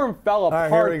form fell right, here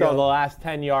apart, we though, go. the last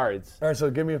 10 yards. All right, so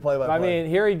give me a play-by-play. I mean,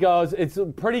 here he goes. It's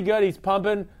pretty good. He's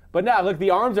pumping. But now, look, the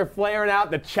arms are flaring out.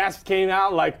 The chest came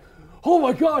out like, oh,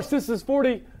 my gosh, this is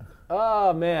 40.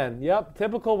 Oh, man. Yep,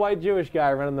 typical white Jewish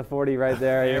guy running the 40 right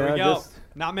there. There we go. Just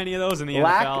Not many of those in the NFL.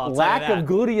 I'll tell you lack that. of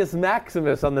gluteus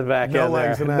maximus on the back No end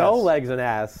legs there. and No ass. legs and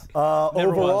ass. Never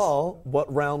overall, what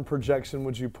round projection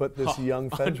would you put this young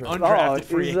Fendrick? Undrafted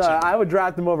free he's, agent. I would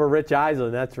draft him over Rich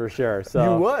Eisen, that's for sure. So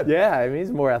You would? Yeah, I mean,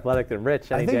 he's more athletic than Rich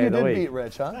any I think day you of the did week. beat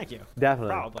Rich, huh? Thank you.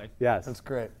 Definitely. Probably. Yes. That's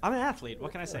great. I'm an athlete.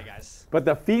 What can I say, guys? But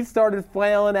the feet started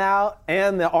flailing out,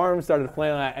 and the arms started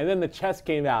flailing out, and then the chest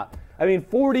came out. I mean,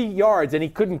 40 yards, and he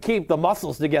couldn't keep the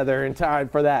muscles together in time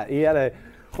for that. He had a,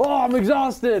 I'm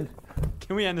exhausted.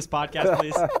 Can we end this podcast,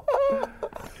 please?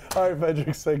 All right,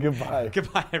 Fendrick, say goodbye.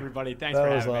 Goodbye, everybody. Thanks That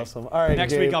for was having awesome. me. All right,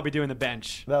 Next Gabe. week I'll be doing the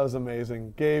bench. That was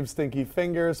amazing. Gabe Stinky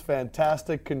Fingers,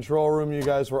 fantastic. Control room, you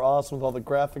guys were awesome with all the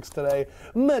graphics today.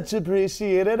 Much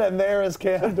appreciated. And there is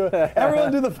Cam.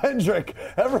 Everyone do the Fendrick.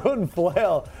 Everyone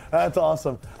flail. That's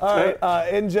awesome. All right,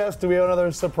 Ingest, do we have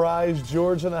another surprise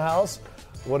George in the house?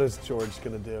 What is George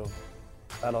going to do?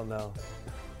 I don't know.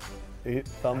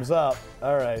 Thumbs up.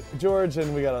 All right, George,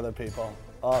 and we got other people.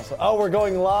 Awesome. Oh, we're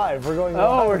going live. We're going live.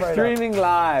 Oh, we're right now. streaming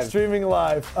live. Streaming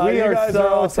live. We you are guys so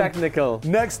awesome. technical.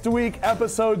 Next week,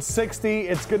 episode 60.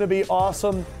 It's going to be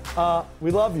awesome. We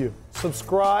love you.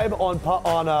 Subscribe on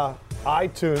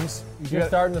iTunes. You're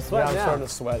starting to sweat Yeah, I'm now. starting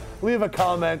to sweat. Leave a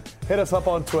comment. Hit us up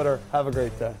on Twitter. Have a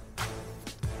great day.